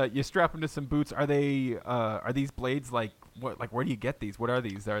you strap them to some boots. Are these blades like what like where do you get these? What are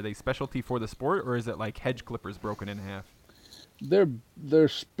these? Are they specialty for the sport, or is it like hedge clippers broken in half? They're they're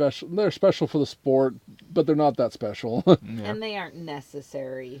special. They're special for the sport, but they're not that special. Yeah. And they aren't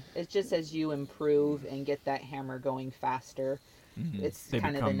necessary. It's just as you improve and get that hammer going faster, it's They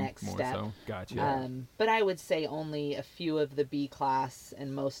kind of the become next more step. so. Gotcha. Yeah. But I would say only a few of the B class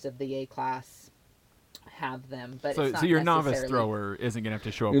and most of the A class have them, but it's So not your novice necessarily. thrower isn't gonna have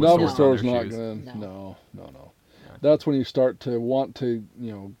to show up Your with novice swords on thrower's their not shoes. gonna. No. No. Gotcha. That's when you start to want to,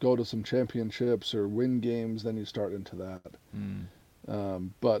 go to some championships or win games. Then you start into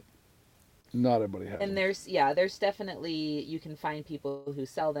that. But not everybody has And them. there's definitely, you can find people who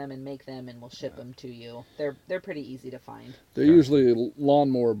sell them and make them and will ship them to you. They're pretty easy to find. They're Gotcha. usually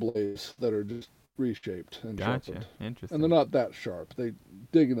lawnmower blades that are just reshaped and Gotcha. sharpened. Interesting. And they're not that sharp. They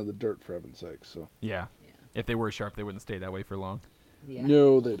dig into the dirt, for heaven's sake. So Yeah. Yeah. If they were sharp, they wouldn't stay that way for long. Yeah.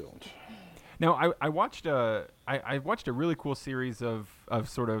 no, they don't. Now, I watched I watched a really cool series of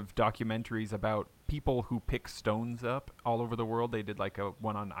sort of documentaries about people who pick stones up all over the world. They did like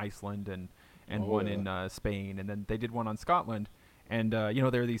one on Iceland and Oh, one yeah. in Spain, and then they did one on Scotland. And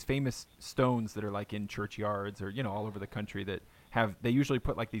there are these famous stones that are like in churchyards or all over the country that they usually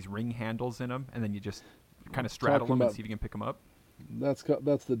put like these ring handles in them, and then you just kind of straddle Talking them and about- see if you can pick them up. That's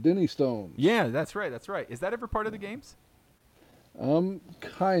the Denny stones. Yeah, that's right. That's right. Is that ever part of the games?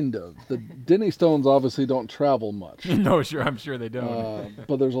 Kind of. The Denny stones obviously don't travel much. No, sure. I'm sure they don't.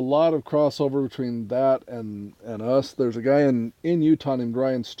 But there's a lot of crossover between that and us. There's a guy in Utah named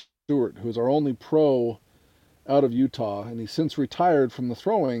Ryan Stewart, who's our only pro out of Utah, and he's since retired from the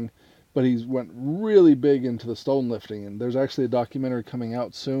throwing, but he's went really big into the stone lifting. And there's actually a documentary coming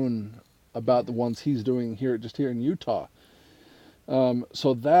out soon about the ones he's doing here in Utah.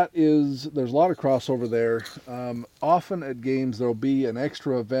 So there's a lot of crossover there. Often at games there'll be an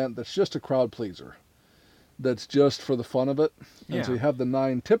extra event that's just a crowd pleaser. That's just for the fun of it. And so Yeah. you have the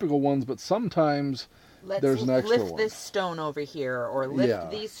 9 typical ones, but sometimes Let's there's an extra lift one. this stone over here, or lift Yeah.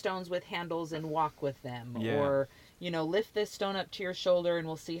 these stones with handles and walk with them, Yeah. or lift this stone up to your shoulder and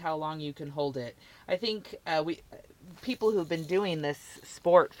we'll see how long you can hold it. I think people who've been doing this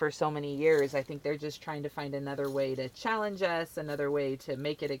sport for so many years, I think they're just trying to find another way to challenge us, another way to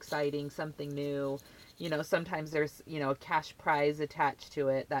make it exciting, something new. Sometimes there's a cash prize attached to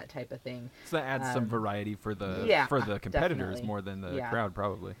it, that type of thing. So that adds some variety for the yeah, competitors definitely. more than the Yeah. crowd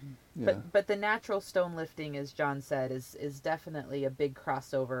probably. Yeah. But the natural stone lifting, as John said, is definitely a big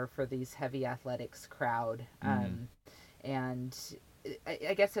crossover for these heavy athletics crowd. And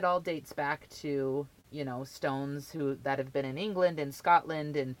I guess it all dates back to stones that have been in England and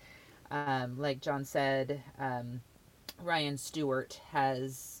Scotland, and like John said, Ryan Stewart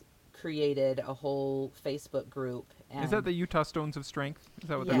has created a whole Facebook group. And Is that the Utah Stones of Strength? Is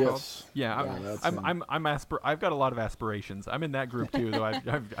that what Yes. they're called? Yes. Yeah, Yes. that's I've got a lot of aspirations. I'm in that group too, though I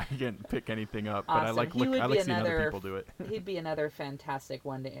can't pick anything up. But Awesome. I He would be like seeing other another- people do it. He'd be another fantastic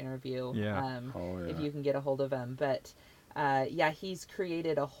one to interview. Yeah. Oh, If yeah. you can get a hold of him. But he's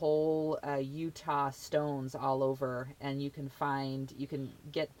created a whole Utah stones all over, and you can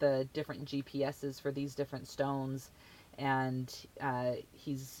get the different GPSs for these different stones, and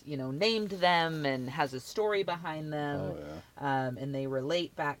he's named them and has a story behind them. Oh, yeah. And they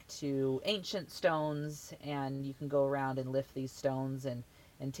relate back to ancient stones, and you can go around and lift these stones and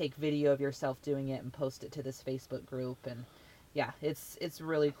take video of yourself doing it and post it to this Facebook group. And yeah, it's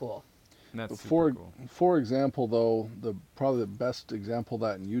really cool. That's For super cool. for example, though, probably the best example of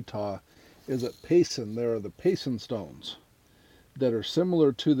that in Utah is at Payson. There are the Payson stones that are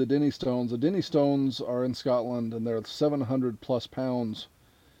similar to the Denny stones. The Denny stones are in Scotland, and they're 700 plus pounds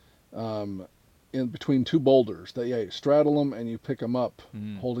in between 2 boulders. You straddle them and you pick them up,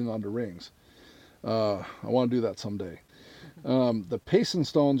 holding onto rings. I want to do that someday. The Payson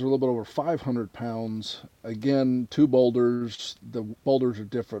stones are a little bit over 500 pounds. Again, 2 boulders. The boulders are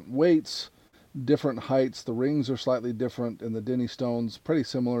different weights, different heights. The rings are slightly different in the Denny stones, pretty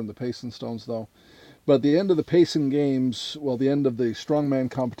similar in the Payson stones, though. But at the end of the Payson Games, the end of the strongman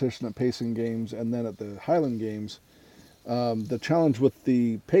competition at Payson Games, and then at the Highland Games, the challenge with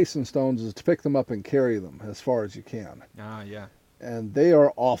the Payson stones is to pick them up and carry them as far as you can. Ah, yeah. And they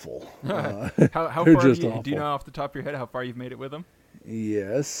are awful. How they're far have just do you awful. know off the top of your head how far you've made it with them?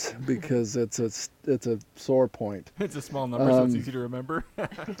 Yes, because it's a sore point. It's a small number, so it's easy to remember.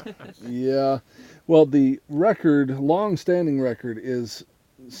 Yeah. Well, the long-standing record is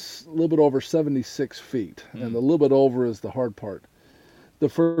a little bit over 76 feet, and the little bit over is the hard part. The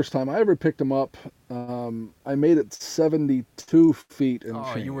first time I ever picked them up, I made it 72 feet and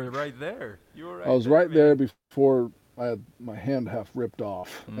Oh, change. you were right there. You were right. I was right there man. before I had my hand half ripped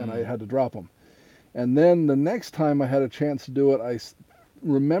off, and I had to drop them. And then the next time I had a chance to do it,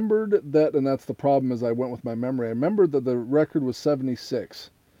 remembered that, and that's the problem is I went with my memory. I remembered that the record was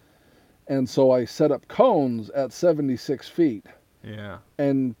 76. And so I set up cones at 76 feet Yeah.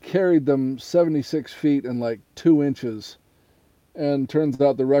 and carried them 76 feet and like 2 inches. And turns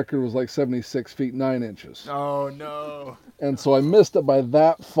out the record was like 76 feet 9 inches. Oh no. And so I missed it by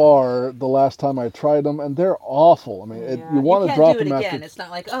that far the last time I tried them, and they're awful. I mean, you Yeah, you want to can't drop do it them after. again. It's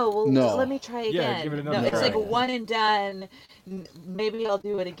not like, oh, well, let No, me try Yeah, give it again. No, another it's like a try. no. one and done. Maybe I'll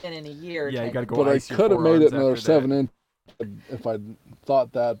do it again in a year Yeah, you type got to of go But I deal. ice your could have made it forearms another after that. 7 inches if I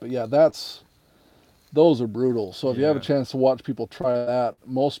thought that. But yeah, those are brutal. So if you have a Yeah. chance to watch people try that,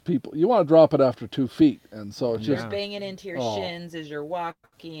 most people you want to drop it after 2 feet, and so it's They're just Yeah. banging into your oh, shins as you're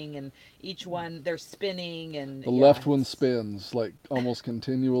walking, and each one they're spinning, and the yeah, left one spins like almost Is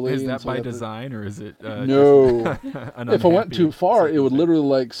continually, and that so you by have to. design or is it just No, an if I went too unhappy far, it would circumstance? literally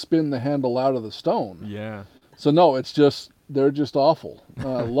like spin the handle out of the stone. Yeah. So no, it's just they're just awful.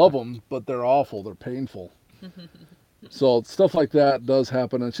 I love them, but they're awful. They're painful. So stuff like that does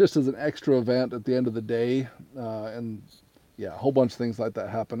happen. It's just as an extra event at the end of the day, and yeah, a whole bunch of things like that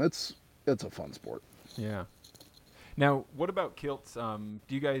happen. It's a fun sport. Yeah. Now, what about kilts? Do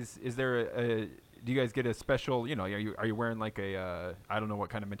you guys is there do you guys get a special? Are you wearing like a I don't know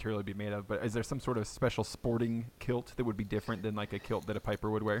what kind of material it'd be made of, but is there some sort of special sporting kilt that would be different than like a kilt that a piper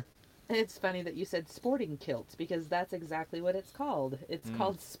would wear? It's funny that you said sporting kilts because that's exactly what it's called. It's Mm.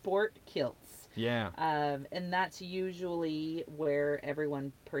 called sport kilts. Yeah. And that's usually where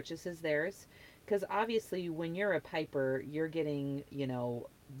everyone purchases theirs. Because obviously, when you're a piper, you're getting,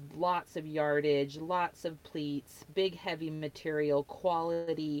 lots of yardage, lots of pleats, big heavy material,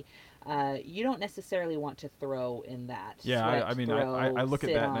 quality. You don't necessarily want to throw in that. Yeah, I Sweat, mean, I throw, look at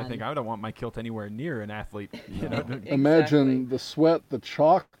sit that and I think on. I don't want my kilt anywhere near an athlete. No. Exactly. Imagine the sweat, the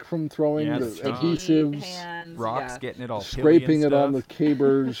chalk from throwing, Yeah, the the chalk. Sticky adhesives, hands, Rocks yeah. getting it all pilly and scraping it on stuff. the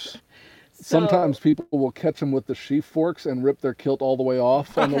cabers. So, Sometimes people will catch them with the sheaf forks and rip their kilt all the way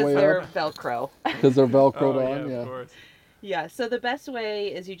off on the because way they're up Velcro. because they're velcroed Oh yeah, on. of Yeah. course. Yeah, so the best way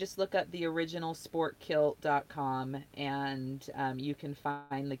is you just look up the original sportkilt.com and you can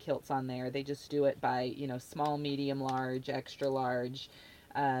find the kilts on there. They just do it by, small, medium, large, extra large.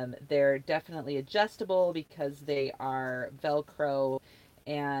 They're definitely adjustable because they are Velcro.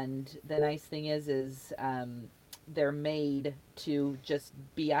 And the nice thing is they're made to just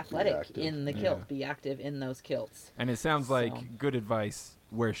be Be athletic active. in the Yeah. Yeah. kilt, be active in those kilts. And it sounds So, like good advice.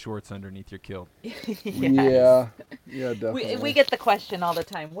 Wear shorts underneath your kilt. yes. Yeah. Yeah, We definitely. get the question all the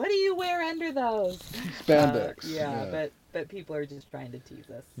time. What do you wear under those? Spandex. Yeah, Yeah. but people are just trying to tease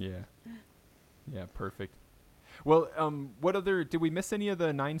us. Yeah. Yeah. Perfect. Well, what other? Did we miss any of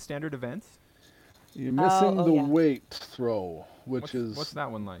the 9 standard events? You're Oh, missing oh the yeah. weight throw, which What's is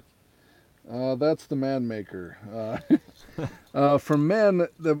that one like? that's the man maker. For men,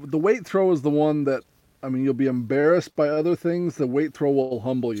 the weight throw is the one that I mean you'll be embarrassed by other things. The weight throw will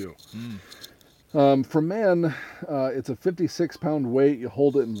humble you. Mm. For men, it's a 56-pound weight. You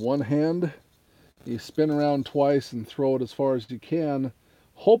hold it in one hand. You spin around twice and throw it as far as you can,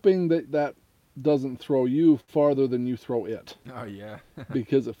 hoping that that doesn't throw you farther than you throw it. Oh yeah.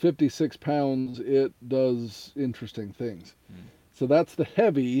 Because at 56 pounds, it does interesting things. Mm. So that's the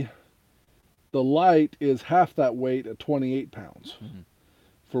heavy. The light is half that weight at 28 pounds. Mhm.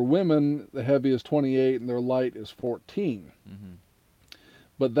 For women, the heavy is 28 and their light is 14. Mhm.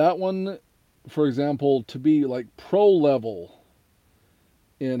 But that one, for example, to be like pro level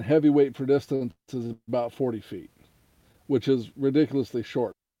in heavyweight for distance is about 40 feet, which is ridiculously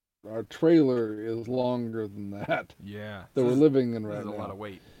short. Our trailer is longer than that Yeah. that we're living in This right is a lot now. of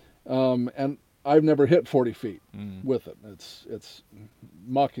weight. And I've never hit 40 feet Mm. with it. It's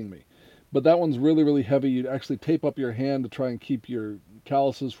mocking me. But that one's really, really heavy. You actually tape up your hand to try and keep your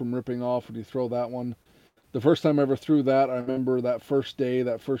calluses from ripping off when you throw that one. The first time I ever threw that, I remember that first day,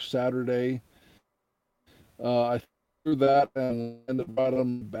 that first Saturday, I threw that and landed right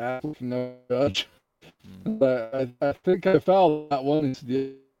on my back looking at the judge. Mm. I think I fouled that one. He said, "Yeah,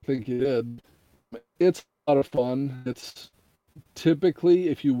 I think you did." It's a lot of fun. It's typically,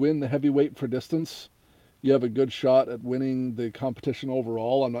 if you win the heavyweight for distance, you have a good shot at winning the competition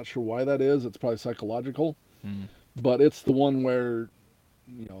overall. I'm not sure why that is. It's probably psychological. Mm. But it's the one where,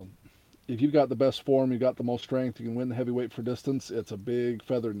 you know, if you've got the best form, you've got the most strength, you can win the heavyweight for distance, it's a big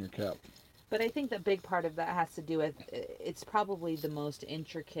feather in your cap. But I think the big part of that has to do with it's probably the most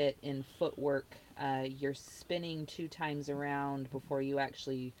intricate in footwork. You're spinning 2 times around before you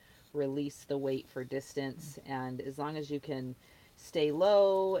actually release the weight for distance, and as long as you can stay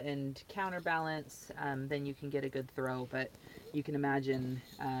low and counterbalance, then you can get a good throw. But you can imagine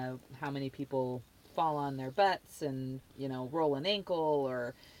how many people fall on their butts and, roll an ankle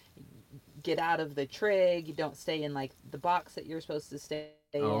or get out of the trig. You don't stay in like the box that you're supposed to stay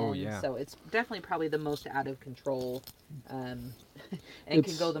in. Oh So yeah. it's definitely probably the most out of control, um, and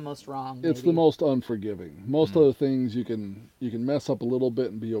can go It's the most wrong, it's the maybe. most unforgiving. Most Mm. other things you can mess up a little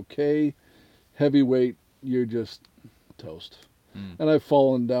bit and be okay. Heavyweight, you're just toast. Mm. And I've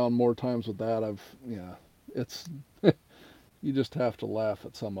fallen down more times with that. Yeah, it's you just have to laugh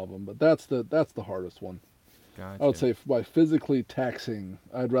at some of them, but that's the hardest one. I would Gotcha. say by physically taxing,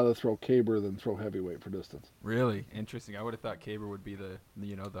 I'd rather throw caber than throw heavyweight for distance. Really interesting. I would have thought caber would be the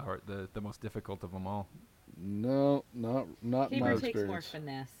most difficult of them all. No, not in my Caber takes more experience.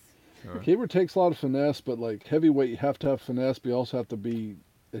 finesse. Sure. Caber takes a lot of finesse, but like heavyweight, you have to have finesse, but you also have to be.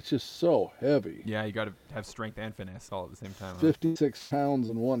 It's just so heavy. Yeah, you got to have strength and finesse all at the same time, huh? 56 pounds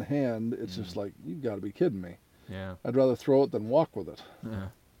in one hand. It's Mm. just like you've got to be kidding me. Yeah. I'd rather throw it than walk with it. Uh-huh.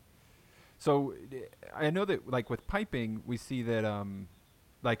 So I know that like with piping, we see that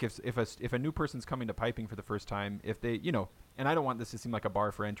like if a new person's coming to piping for the first time, if they and I don't want this to seem like a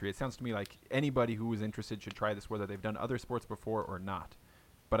bar for entry. It sounds to me like anybody who is interested should try this, whether they've done other sports before or not.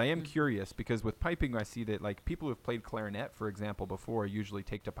 But I am curious because with piping, I see that like people who have played clarinet, for example, before usually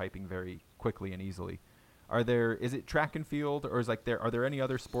take to piping very quickly and easily. Is it track and field, or are there any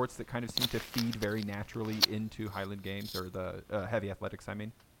other sports that kind of seem to feed very naturally into Highland Games or the heavy athletics? I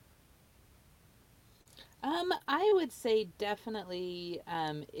mean. I would say definitely,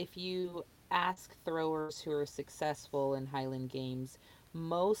 if you ask throwers who are successful in Highland Games,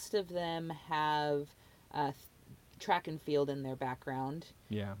 most of them have uh, track and field in their background.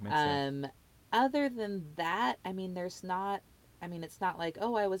 Yeah, makes sense. Um, Other than that, I mean, it's not like,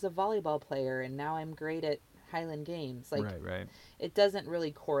 oh, I was a volleyball player and now I'm great at Highland Games. Like, Right, right. it doesn't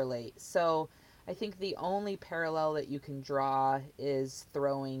really correlate. So I think the only parallel that you can draw is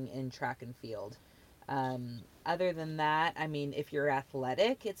throwing in track and field. Other than that, I mean, if you're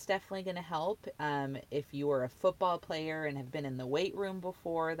athletic, it's definitely going to help. If you are a football player and have been in the weight room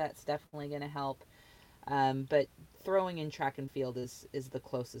before, that's definitely going to help. But throwing in track and field is the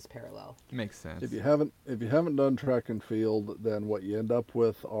closest parallel. Makes If sense. you haven't done track and field, then what you end up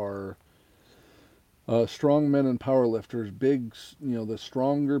with are strong men and power lifters, the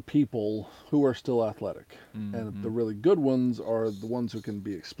stronger people who are still athletic. And Mm-hmm. the really good ones are the ones who can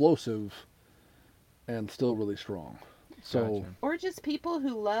be explosive and still really strong. So, Gotcha. Or just people who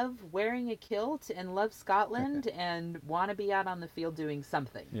love wearing a kilt and love Scotland and want to be out on the field doing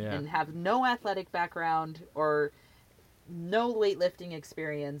something Yeah. and have no athletic background or no weightlifting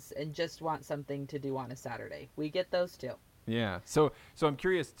experience and just want something to do on a Saturday. We get those too. Yeah. So I'm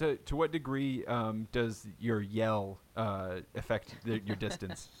curious to what degree does your yell affect your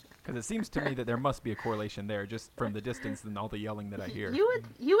distance? Because it seems to me that there must be a correlation there, just from the distance and all the yelling that I hear. You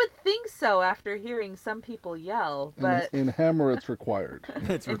would think so after hearing some people yell, in, but in hammer, it's required.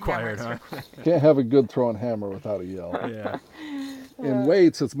 It's in required, hammer huh? Can't have a good throwing hammer without a yell. Yeah. In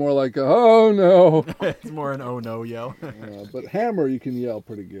weights, it's more like, oh no. It's more an oh no yell. But hammer, you can yell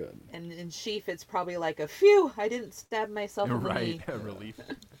pretty good. and in sheaf it's probably like a phew, I didn't stab myself in the Right. knee. A relief.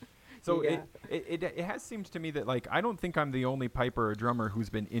 So Yeah. it has seemed to me that like I don't think I'm the only piper or drummer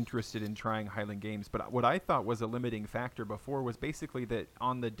who's been interested in trying Highland Games, but what I thought was a limiting factor before was basically that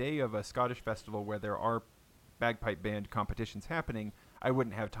on the day of a Scottish festival where there are bagpipe band competitions happening, I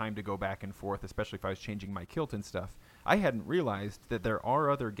wouldn't have time to go back and forth, especially if I was changing my kilt and stuff. I hadn't realized that there are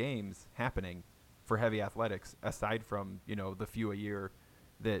other games happening for heavy athletics aside from the few a year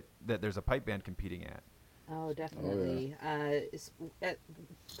that there's a pipe band competing at. Oh, definitely.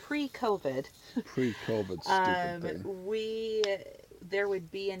 Pre-COVID, Pre-COVID, stupid thing. we there would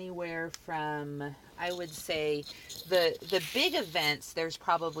be anywhere from, I would say, the big events. There's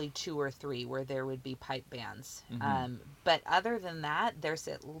probably two or three where there would be pipe bands. Mm-hmm. But other than that, there's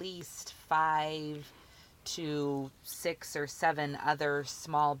at least 5 to 6 or 7 other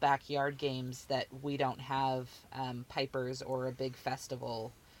small backyard games that we don't have pipers or a big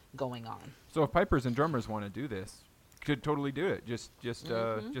festival going on. So if pipers and drummers want to do this, could totally do it.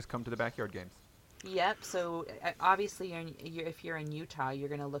 Mm-hmm. Just come to the backyard games. Yep. So obviously, if you're in Utah, you're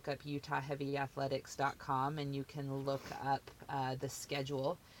going to look up utahheavyathletics.com and you can look up the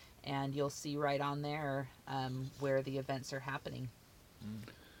schedule, and you'll see right on there where the events are happening.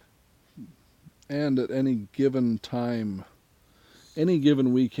 And at any given time, any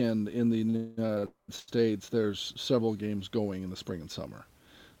given weekend in the United States, there's several games going in the spring and summer.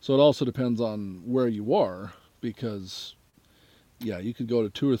 So it also depends on where you are, because, yeah, you could go to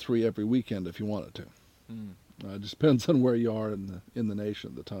 2 or 3 every weekend if you wanted to. Mm. It just depends on where you are in the nation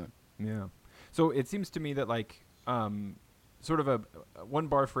at the time. Yeah. So it seems to me that like sort of a one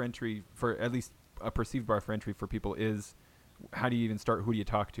bar for entry for at least a perceived bar for entry for people is how do you even start? Who do you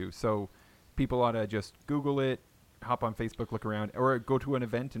talk to? So people ought to just Google it, hop on Facebook, look around, or go to an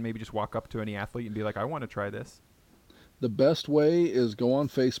event and maybe just walk up to any athlete and be like, I want to try this. The best way is go on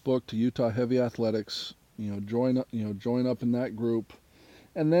Facebook to Utah Heavy Athletics. Join up in that group,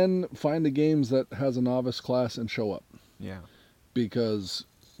 and then find the games that has a novice class and show up. Yeah. Because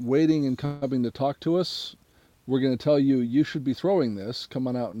waiting and coming to talk to us, we're going to tell you you should be throwing this. Come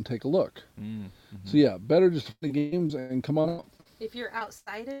on out and take a look. So yeah, better just find the games and come on out. If you're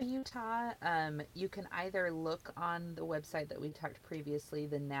outside of Utah, you can either look on the website that we talked previously,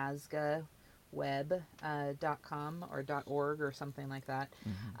 the NASGA web.com or .org or something like that.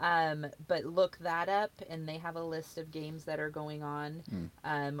 But look that up, and they have a list of games that are going on.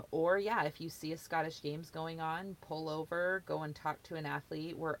 Or yeah, if you see a Scottish Games going on, pull over, go and talk to an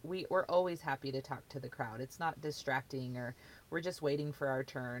athlete. We're always happy to talk to the crowd. It's not distracting, or we're just waiting for our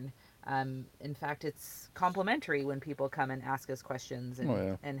turn. In fact, it's complimentary when people come and ask us questions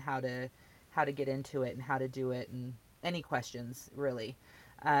and how to get into it and how to do it, and any questions really.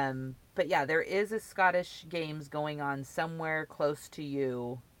 But yeah, there is a Scottish Games going on somewhere close to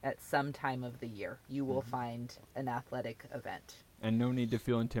you at some time of the year. You will find an athletic event. And no need to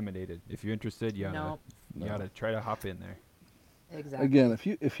feel intimidated. If you're interested, you gotta try to hop in there. Exactly.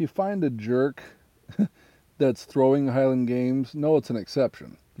 Again, if you find a jerk that's throwing Highland Games, know it's an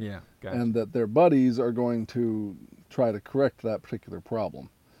exception. Yeah, gotcha. And that their buddies are going to try to correct that particular problem.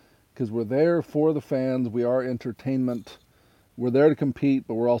 Because we're there for the fans. We are entertainment. We're there to compete,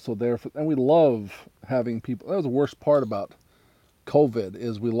 but we're also there for, and we love having people. That was the worst part about COVID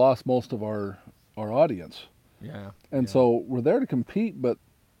is we lost most of our audience. Yeah. And so we're there to compete, but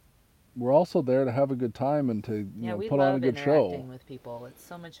we're also there to have a good time and to put on a good show. We love interacting with people. It's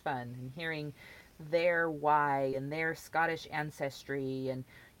so much fun, and hearing their why and their Scottish ancestry, and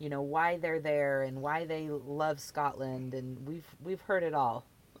why they're there and why they love Scotland, and we've heard it all.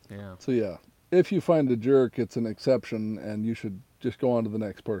 Yeah. So yeah, if you find a jerk, it's an exception, and you should just go on to the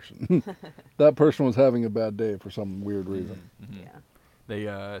next person. That person was having a bad day for some weird reason.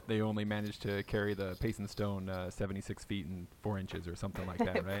 Yeah. They only managed to carry the Pace and Stone 76 feet and 4 inches or something like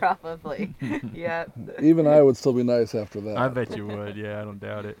that, right? Probably. Yeah. Even I would still be nice after that. I bet you would. Yeah, I don't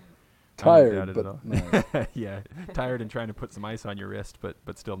doubt it. Tired, but nice. Yeah, tired and trying to put some ice on your wrist, but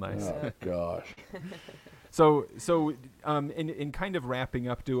still nice. Oh gosh. So in kind of wrapping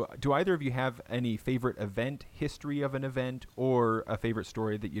up, do either of you have any favorite event, history of an event, or a favorite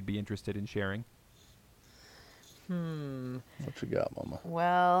story that you'd be interested in sharing? What you got, Mama?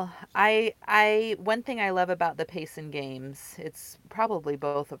 Well, I one thing I love about the Payson Games, it's probably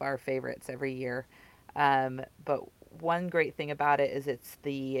both of our favorites every year, but one great thing about it is it's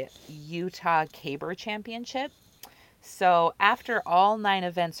the Utah Caber Championship. So after all 9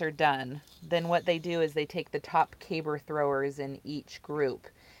 events are done, then what they do is they take the top caber throwers in each group,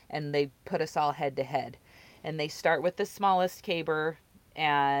 and they put us all head to head. And they start with the smallest caber,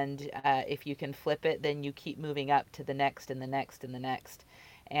 and if you can flip it, then you keep moving up to the next and the next and the next.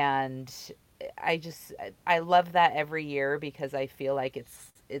 And I love that every year, because I feel like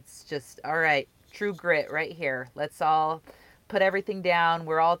it's just, all right, true grit right here. Let's all put everything down.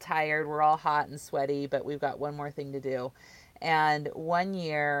 We're all tired. We're all hot and sweaty, but we've got one more thing to do. And one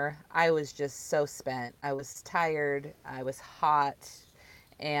year I was just so spent. I was tired. I was hot.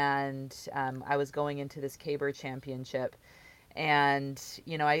 And I was going into this caber championship. And,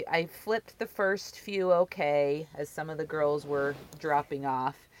 I flipped the first few okay as some of the girls were dropping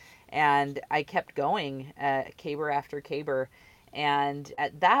off. And I kept going, caber after caber. And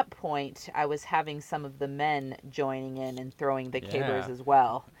at that point, I was having some of the men joining in and throwing the cabers as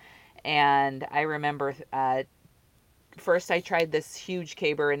well. And I remember first I tried this huge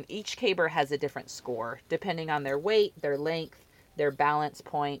caber, and each caber has a different score depending on their weight, their length, their balance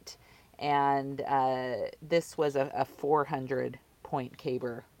point. And this was a 400 point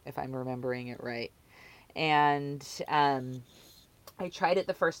caber, if I'm remembering it right. And I tried it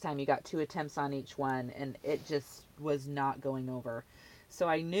the first time. You got 2 attempts on each one, and it just was not going over. So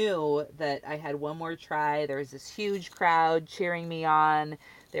I knew that I had one more try. There was this huge crowd cheering me on.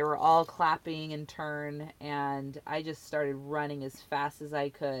 They were all clapping in turn, and I just started running as fast as I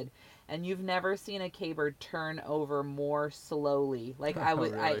could. And you've never seen a caber turn over more slowly. Like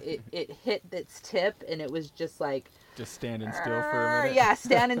it hit its tip, and it was just like, just standing still for a minute. Yeah,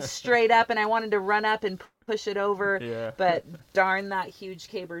 standing straight up, and I wanted to run up and push it over. Yeah. But darn, that huge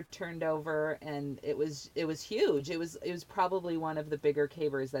caber turned over, and it was huge. It was probably one of the bigger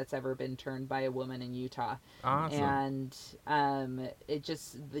cabers that's ever been turned by a woman in Utah. Awesome. And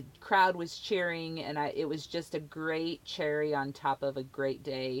the crowd was cheering, and it was just a great cherry on top of a great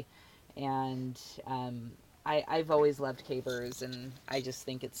day. And I've always loved cabers, and I just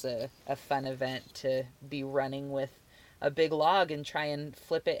think it's a fun event to be running with a big log and try and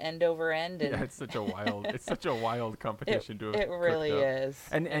flip it end over end. Yeah, And it's such a wild competition to have it cooked really up. is.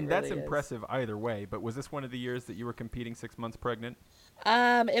 It And that's really is. impressive either way, but was this one of the years that you were competing 6 months pregnant?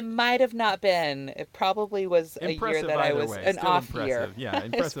 It might have not been. It probably was a year Impressive that I either was way. an Still off year. impressive. Yeah, It's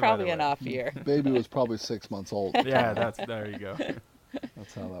impressive either probably an way. off year. Baby was probably 6 months old at the Yeah, time. that's there you go.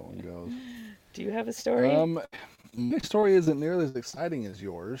 That's how that one goes. Do you have a story? Um, my story isn't nearly as exciting as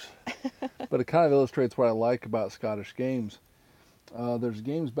yours, but it kind of illustrates what I like about Scottish games. There's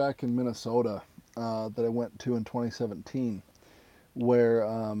games back in Minnesota that I went to in 2017 where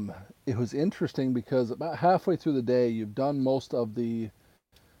it was interesting because about halfway through the day you've done most of the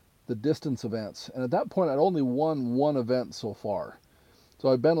distance events, and at that point I'd only won one event so far.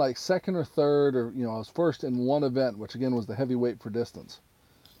 So I'd been like second or third, or I was first in one event, which again was the heavyweight for distance.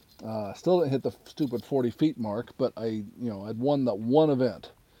 Still didn't hit the stupid 40 feet mark, but I'd won that one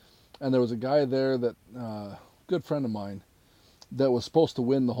event, and there was a guy there that good friend of mine that was supposed to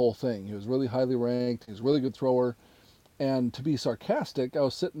win the whole thing. He was really highly ranked. He was a really good thrower. And to be sarcastic, I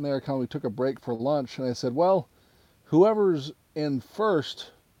was sitting there, kind of, we took a break for lunch, and I said, well, whoever's in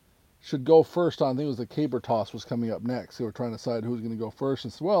first should go first on, I think it was the caber toss was coming up next. They were trying to decide who was going to go first.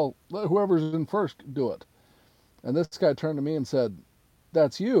 And said, well, let whoever's in first do it. And this guy turned to me and said,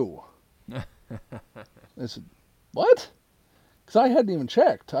 that's you. I said, what? Because I hadn't even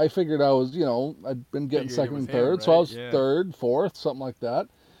checked. I figured I was, I'd been getting Figured it second was and him, third, so I right? was Yeah. third, fourth, something like that.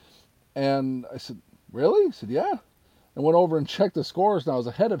 And I said, really? He said, yeah. And went over and checked the scores, and I was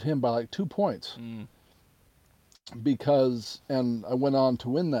ahead of him by like 2 points Mm. and I went on to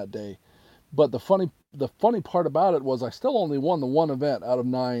win that day. But the funny part about it was I still only won the one event out of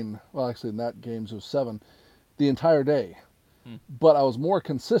nine. Well, actually, in that games it was seven the entire day. Hmm. But I was more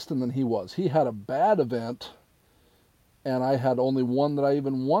consistent than he was. He had a bad event, and I had only one that I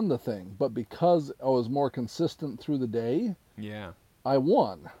even won the thing. But because I was more consistent through the day, Yeah. I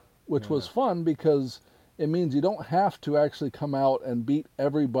won, which Yeah. was fun because it means you don't have to actually come out and beat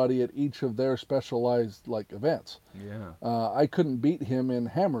everybody at each of their specialized like events. Yeah. I couldn't beat him in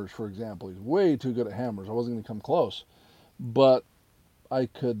hammers, for example. He's way too good at hammers. I wasn't going to come close, but I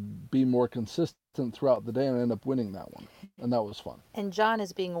could be more consistent throughout the day and end up winning that one, and that was fun. And John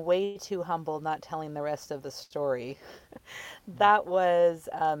is being way too humble, not telling the rest of the story. That was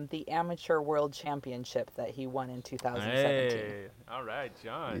the amateur world championship that he won in 2017. Hey, all right,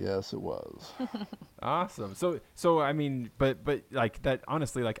 John. Yes, it was. Awesome. So I mean, but like that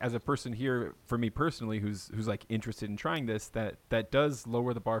honestly, like as a person here, for me personally, who's like interested in trying this, that does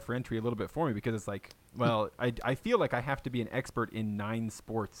lower the bar for entry a little bit for me because it's like, well, I feel like I have to be an expert in 9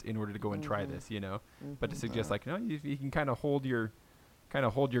 sports in order to go and try this, But to suggest like, no, you can kind of hold your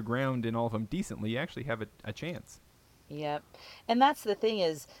ground in all of them decently, you actually have a chance. Yep. And that's the thing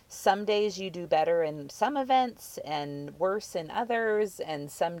is some days you do better in some events and worse in others, and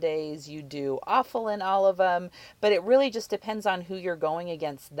some days you do awful in all of them, but it really just depends on who you're going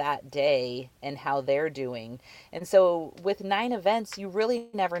against that day and how they're doing. And so with 9 events, you really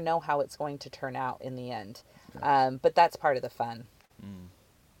never know how it's going to turn out in the end. But that's part of the fun. Mm.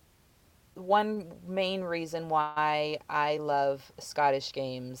 One main reason why I love Scottish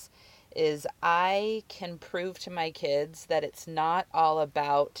games is I can prove to my kids that it's not all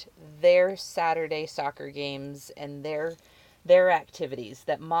about their Saturday soccer games and their activities,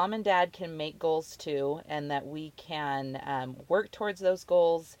 that mom and dad can make goals too, and that we can work towards those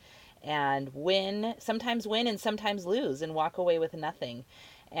goals and sometimes win and sometimes lose and walk away with nothing.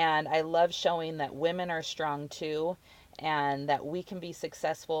 And I love showing that women are strong too, and that we can be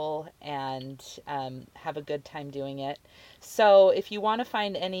successful and have a good time doing it. So if you want to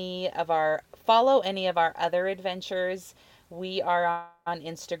follow any of our other adventures, we are on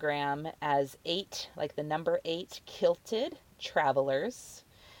Instagram as 8, like the number 8, Kilted Travelers.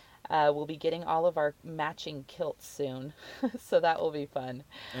 We'll be getting all of our matching kilts soon, so that will be fun.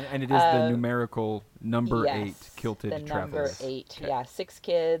 And it is the Uh, numerical number 8 yes, the kilted number travelers. 8. Okay. Yeah, 6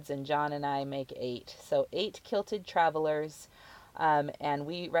 kids, and John and I make 8. So 8 Kilted Travelers. And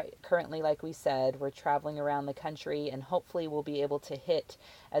we currently, like we said, we're traveling around the country, and hopefully we'll be able to hit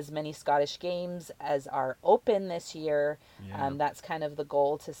as many Scottish games as are open this year. Yeah. That's kind of the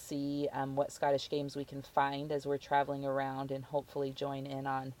goal, to see what Scottish games we can find as we're traveling around and hopefully join in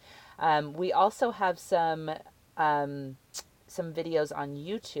on. We also have some videos on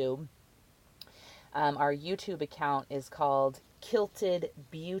YouTube. Our YouTube account is called Kilted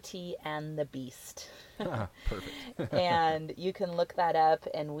Beauty and the Beast. Perfect. And you can look that up,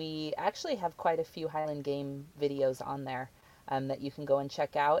 and we actually have quite a few Highland Game videos on there. that you can go and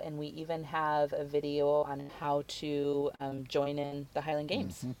check out. And we even have a video on how to join in the Highland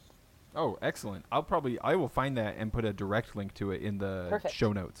Games. Hmm. Oh, excellent. I will find that and put a direct link to it in the Perfect.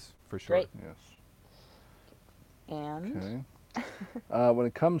 show notes for sure. Great. Yes. And Okay. When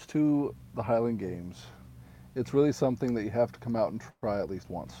it comes to the Highland Games, it's really something that you have to come out and try at least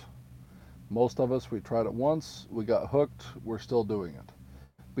once. Most of us, we tried it once, we got hooked, we're still doing it.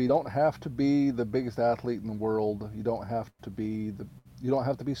 But you don't have to be the biggest athlete in the world. You don't have to be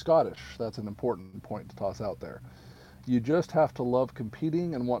Scottish. That's an important point to toss out there. You just have to love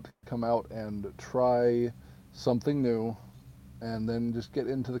competing and want to come out and try something new and then just get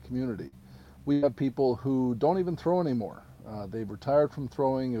into the community. We have people who don't even throw anymore. They've retired from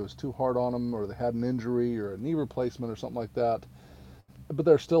throwing. It was too hard on them, or they had an injury or a knee replacement or something like that. But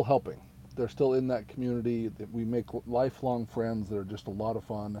they're still helping. They're still in that community. We make lifelong friends that are just a lot of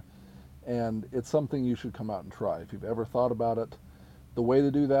fun. And it's something you should come out and try. If you've ever thought about it, the way to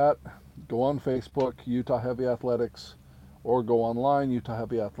do that, go on Facebook, Utah Heavy Athletics, or go online,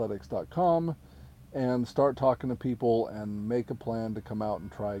 utahheavyathletics.com, and start talking to people and make a plan to come out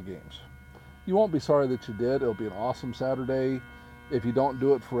and try games. You won't be sorry that you did. It'll be an awesome Saturday. If you don't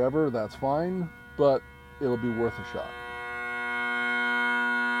do it forever, that's fine, but it'll be worth a shot.